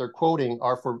rate that they're quoting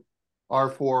are for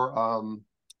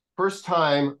first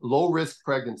time low risk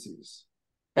pregnancies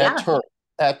at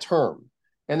term.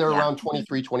 And they're around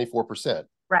 24%.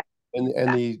 Right.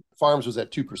 And the farms was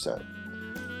at 2%.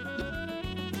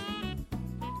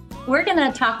 We're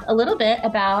going to talk a little bit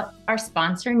about our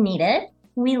sponsor, Needed.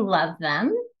 We love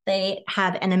them. They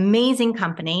have an amazing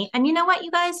company. And you know what,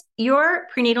 you guys? Your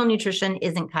prenatal nutrition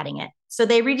isn't cutting it. So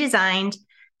they redesigned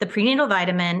the prenatal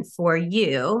vitamin for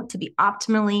you to be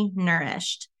optimally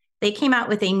nourished. They came out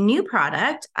with a new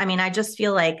product. I mean, I just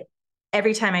feel like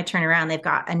every time I turn around, they've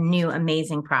got a new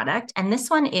amazing product. And this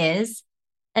one is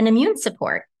an immune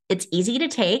support. It's easy to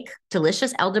take,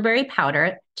 delicious elderberry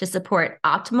powder to support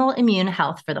optimal immune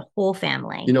health for the whole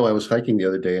family. You know, I was hiking the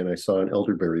other day and I saw an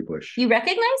elderberry bush. You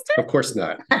recognized it? Of course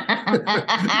not.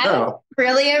 No.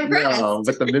 Really impressed. No,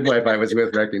 but the midwife I was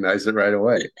with recognized it right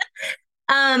away.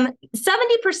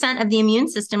 70% of the immune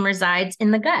system resides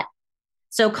in the gut.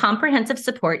 So comprehensive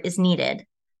support is needed.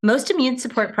 Most immune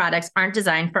support products aren't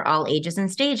designed for all ages and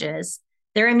stages.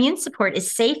 Their immune support is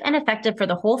safe and effective for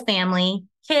the whole family,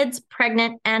 kids,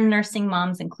 pregnant, and nursing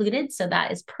moms included. So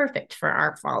that is perfect for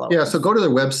our followers. Yeah, so go to their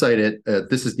website at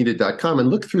thisisneeded.com and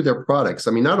look through their products.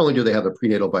 I mean, not only do they have a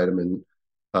prenatal vitamin,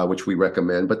 which we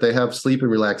recommend, but they have sleep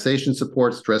and relaxation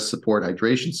support, stress support,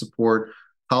 hydration support,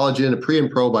 collagen, a pre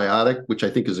and probiotic, which I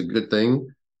think is a good thing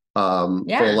for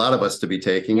a lot of us to be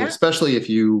taking, especially if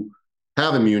you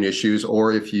have immune issues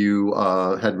or if you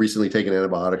had recently taken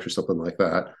antibiotics or something like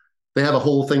that. They have a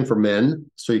whole thing for men,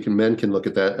 so men can look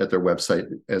at that at their website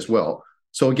as well.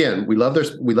 So again, we love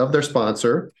their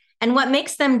sponsor. And what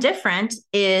makes them different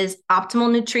is optimal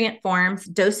nutrient forms,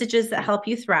 dosages that help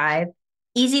you thrive,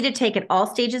 easy to take at all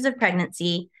stages of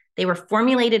pregnancy. They were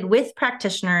formulated with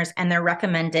practitioners and they're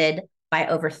recommended by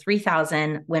over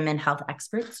 3,000 women health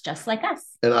experts just like us.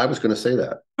 And I was going to say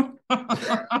that.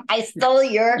 I stole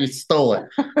You stole it.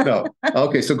 No.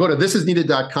 Okay, so go to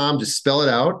thisisneeded.com, just spell it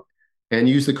out, and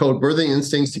use the code Birthing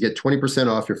Instincts to get 20%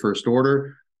 off your first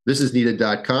order.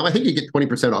 Thisisneeded.com. I think you get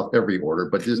 20% off every order,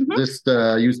 but just use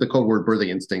the code word Birthing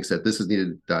Instincts at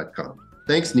thisisneeded.com.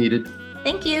 Thanks, Needed.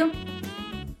 Thank you.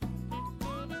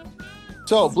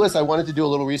 So, Bliss, I wanted to do a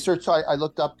little research. So I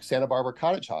looked up Santa Barbara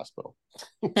Cottage Hospital.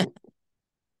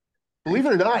 Believe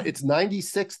it or not, it's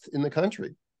 96th in the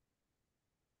country.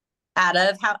 Out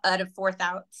of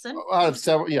 4,000? Out of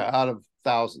several, out of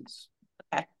thousands.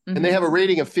 Okay. Mm-hmm. And they have a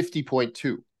rating of 50.2.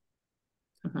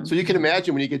 Mm-hmm. So you can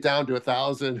imagine when you get down to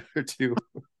 1,000 or 2.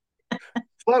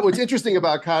 But what's interesting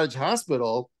about Cottage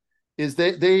Hospital is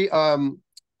but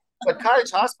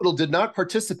Cottage Hospital did not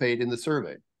participate in the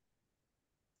survey.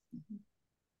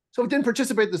 So it didn't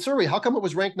participate in the survey. How come it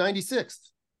was ranked 96th?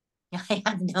 I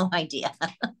have no idea.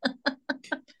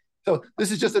 So this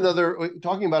is just another,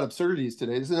 talking about absurdities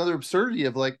today, this is another absurdity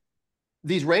of like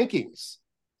these rankings,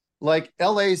 like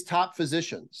LA's top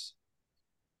physicians.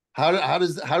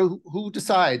 Who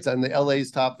decides on the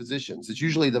LA's top physicians? It's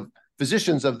usually the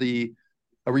physicians of the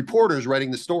reporters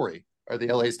writing the story are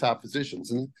the LA's top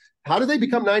physicians. And how did they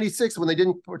become 96 when they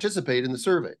didn't participate in the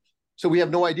survey? So we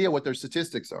have no idea what their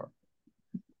statistics are.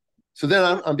 So then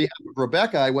on behalf of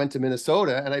Rebecca, I went to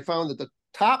Minnesota and I found that the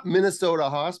top Minnesota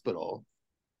hospital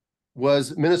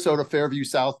was Minnesota Fairview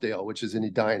Southdale, which is in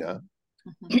Edina.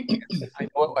 Mm-hmm.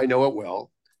 I know it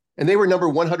well. And they were number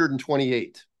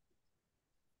 128.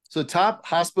 So the top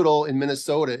hospital in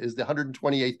Minnesota is the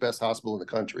 128th best hospital in the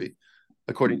country,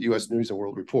 according to U.S. News and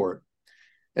World Report.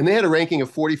 And they had a ranking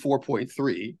of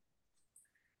 44.3.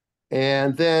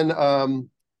 And then the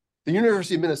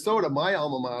University of Minnesota, my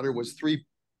alma mater, was 3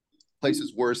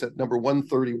 places worse at number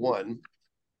 131.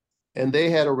 And they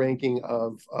had a ranking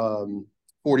of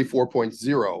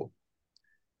 44.0.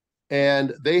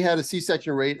 And they had a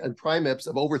C-section rate and primips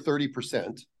of over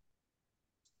 30%.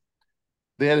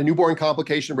 They had a newborn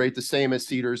complication rate the same as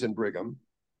Cedars and Brigham.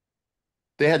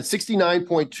 They had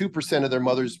 69.2% of their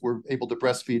mothers were able to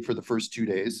breastfeed for the first 2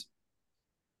 days.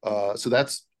 So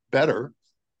that's better.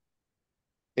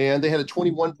 And they had a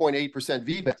 21.8%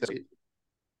 VBAC rate,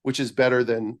 which is better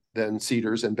than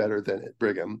Cedars and better than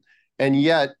Brigham, and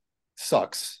yet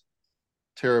sucks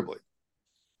terribly.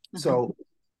 Mm-hmm. So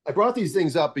I brought these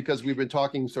things up because we've been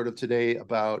talking sort of today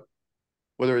about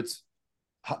whether it's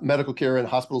medical care in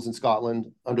hospitals in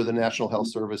Scotland under the National Health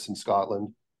Service in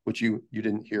Scotland, which you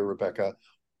didn't hear, Rebecca,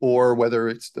 or whether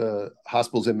it's the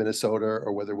hospitals in Minnesota,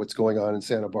 or whether what's going on in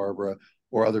Santa Barbara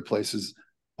or other places.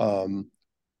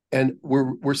 And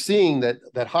we're seeing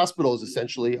that hospitals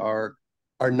essentially are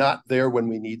not there when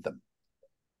we need them.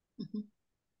 Mm-hmm.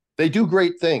 They do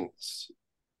great things,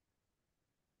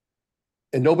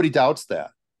 and nobody doubts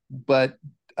that. But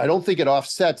I don't think it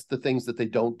offsets the things that they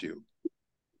don't do.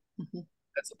 Mm-hmm.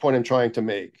 That's the point I'm trying to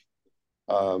make.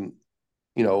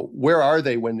 Where are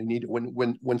they when they need it?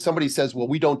 When somebody says, well,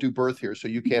 we don't do birth here, so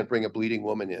you can't bring a bleeding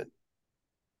woman in.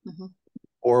 Mm-hmm.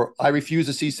 Or I refuse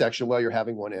a C-section, well, you're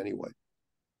having one anyway.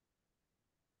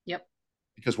 Yep.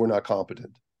 Because we're not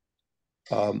competent.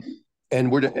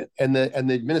 And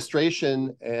the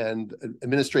administration and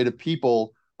administrative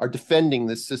people are defending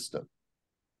this system.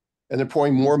 And they're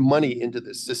pouring more money into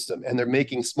this system, and they're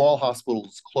making small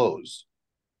hospitals close.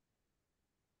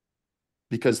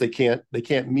 because they can't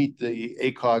meet the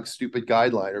ACOG stupid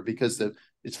guideline, or because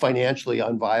it's financially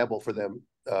unviable for them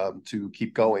to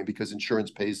keep going because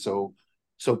insurance pays so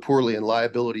poorly and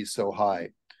liability is so high.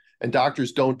 And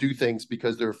doctors don't do things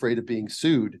because they're afraid of being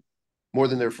sued more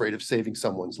than they're afraid of saving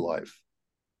someone's life.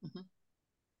 Mm-hmm.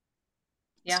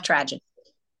 Yeah. It's tragic.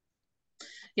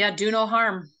 Yeah, do no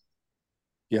harm.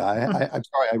 Yeah, I'm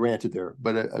sorry I ranted there,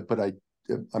 but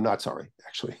I'm not sorry,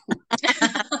 actually.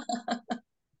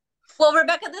 Well,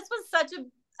 Rebecca, this was such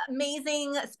an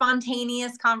amazing,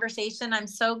 spontaneous conversation. I'm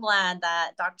so glad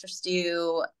that Dr.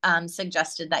 Stu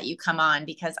suggested that you come on,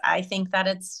 because I think that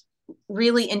it's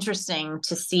really interesting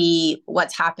to see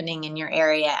what's happening in your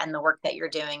area and the work that you're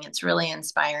doing. It's really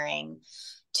inspiring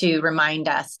to remind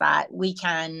us that we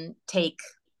can take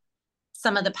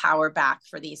some of the power back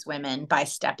for these women by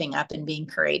stepping up and being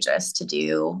courageous to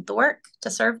do the work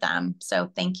to serve them.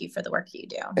 So thank you for the work you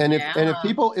do. And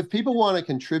if people want to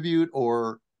contribute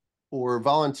or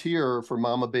volunteer for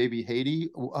Mama Baby Haiti,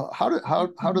 how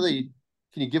do they,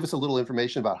 can you give us a little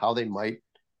information about how they might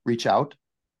reach out?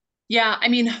 Yeah, I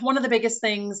mean, one of the biggest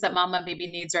things that Mama Baby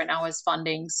needs right now is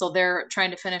funding. So they're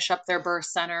trying to finish up their birth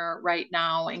center right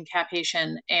now in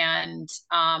Cap-Haïtien, and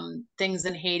things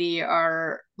in Haiti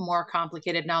are more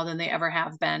complicated now than they ever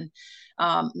have been.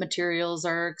 Materials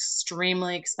are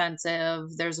extremely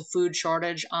expensive. There's a food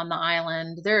shortage on the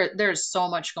island. There's so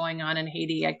much going on in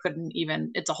Haiti. I couldn't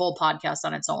even, it's a whole podcast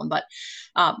on its own, but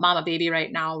Mama Baby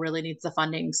right now really needs the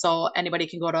funding. So anybody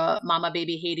can go to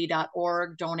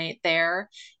mamababyhaiti.org, donate there.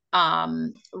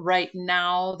 Right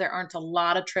now there aren't a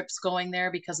lot of trips going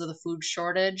there because of the food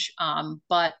shortage.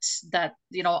 But that,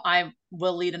 I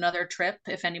will lead another trip.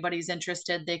 If anybody's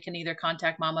interested, they can either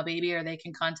contact Mama Baby or they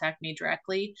can contact me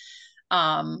directly.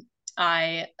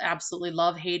 I absolutely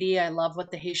love Haiti. I love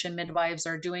what the Haitian midwives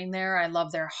are doing there. I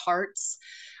love their hearts.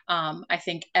 I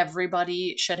think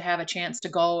everybody should have a chance to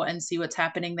go and see what's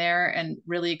happening there and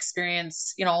really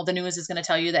experience, the news is going to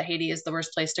tell you that Haiti is the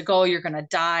worst place to go. You're going to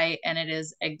die. And it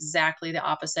is exactly the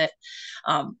opposite.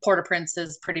 Port-au-Prince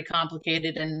is pretty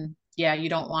complicated, and yeah, you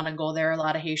don't want to go there. A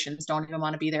lot of Haitians don't even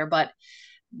want to be there, but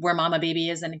where Mama Baby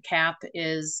is in Cap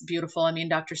is beautiful. I mean,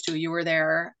 Dr. Stu, you were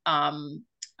there. I'm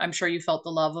sure you felt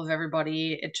the love of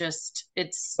everybody.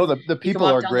 The people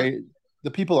are great.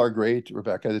 The people are great,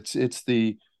 Rebecca. It's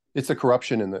the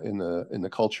corruption in the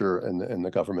culture and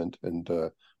the government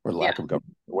or lack of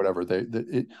government, or whatever.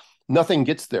 Nothing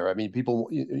gets there. I mean, people,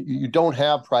 you don't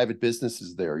have private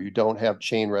businesses there. You don't have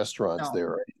chain restaurants there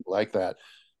or anything like that,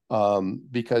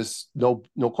 because no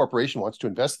corporation wants to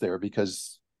invest there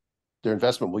because their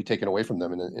investment will be taken away from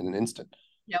them in an instant.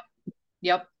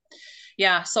 Yep.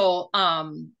 Yeah. So,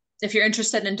 if you're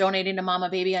interested in donating to Mama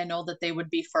Baby, I know that they would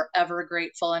be forever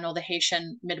grateful. I know the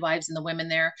Haitian midwives and the women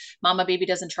there. Mama Baby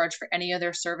doesn't charge for any of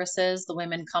their services. The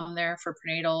women come there for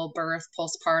prenatal, birth,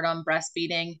 postpartum,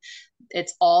 breastfeeding.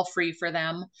 It's all free for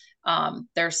them.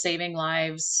 They're saving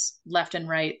lives left and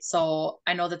right. So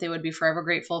I know that they would be forever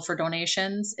grateful for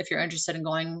donations. If you're interested in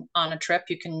going on a trip,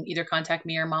 you can either contact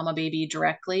me or Mama Baby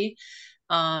directly,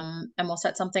 and we'll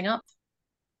set something up.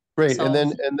 Great. So, and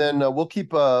then we'll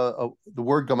keep the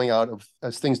word coming out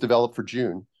as things develop for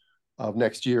June of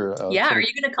next year. Are you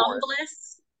going to come,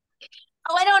 Bliss?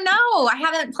 Oh, I don't know. I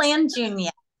haven't planned June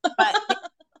yet, but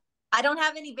I don't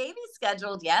have any babies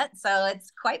scheduled yet, so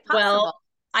it's quite possible. Well,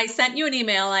 I sent you an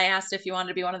email. I asked if you wanted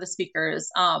to be one of the speakers.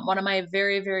 One of my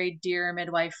very, very dear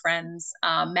midwife friends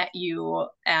met you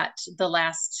at the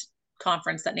last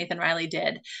conference that Nathan Riley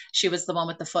did. She was the one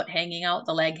with the foot hanging out,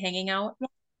 the leg hanging out.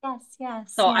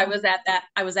 Yes. So yeah.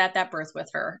 I was at that birth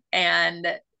with her, and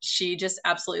she just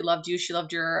absolutely loved you. She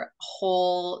loved your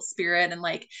whole spirit and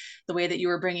like the way that you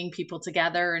were bringing people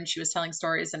together. And she was telling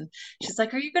stories, and she's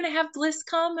like, "Are you going to have Bliss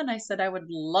come?" And I said, "I would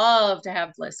love to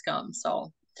have Bliss come."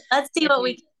 So let's see what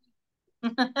we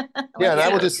yeah, and I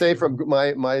will just say from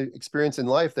my experience in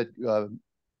life that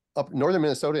up northern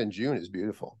Minnesota in June is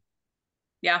beautiful.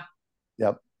 Yeah.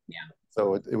 Yep. Yeah.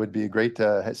 So it would be great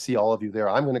to see all of you there.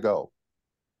 I'm going to go.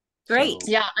 Great.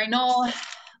 So. Yeah, I know.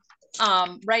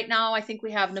 Right now, I think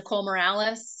we have Nicole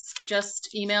Morales just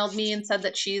emailed me and said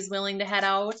that she's willing to head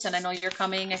out. And I know you're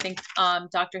coming. I think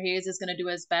Dr. Hayes is going to do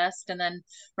his best. And then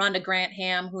Rhonda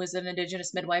Grantham, who is an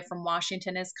Indigenous midwife from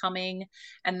Washington, is coming.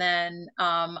 And then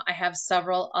I have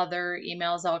several other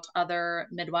emails out to other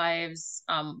midwives,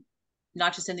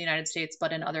 not just in the United States,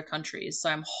 but in other countries. So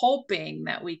I'm hoping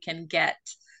that we can get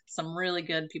some really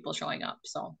good people showing up.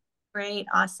 So. Great.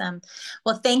 Awesome.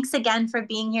 Well, thanks again for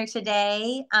being here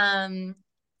today. Thank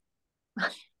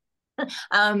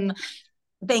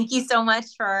you so much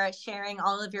for sharing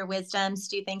all of your wisdom.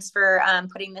 Stu, thanks for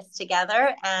putting this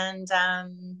together. And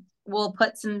we'll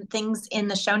put some things in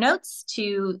the show notes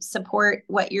to support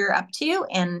what you're up to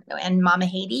and Mama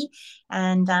Haiti.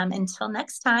 And until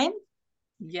next time.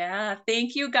 Yeah.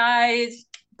 Thank you, guys.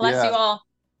 Bless you all.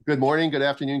 Good morning, good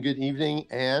afternoon, good evening,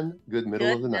 and good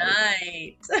middle of the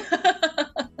night.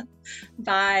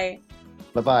 Bye.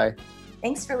 Bye-bye.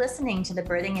 Thanks for listening to the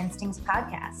Birthing Instincts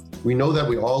podcast. We know that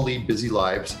we all lead busy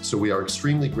lives, so we are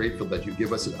extremely grateful that you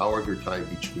give us an hour of your time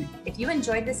each week. If you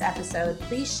enjoyed this episode,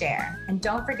 please share. And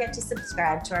don't forget to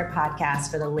subscribe to our podcast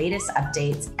for the latest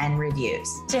updates and reviews.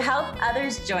 To help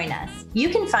others join us, you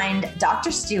can find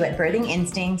Dr. Stu at Birthing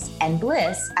Instincts and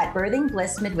Bliss at Birthing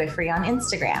Bliss Midwifery on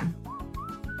Instagram.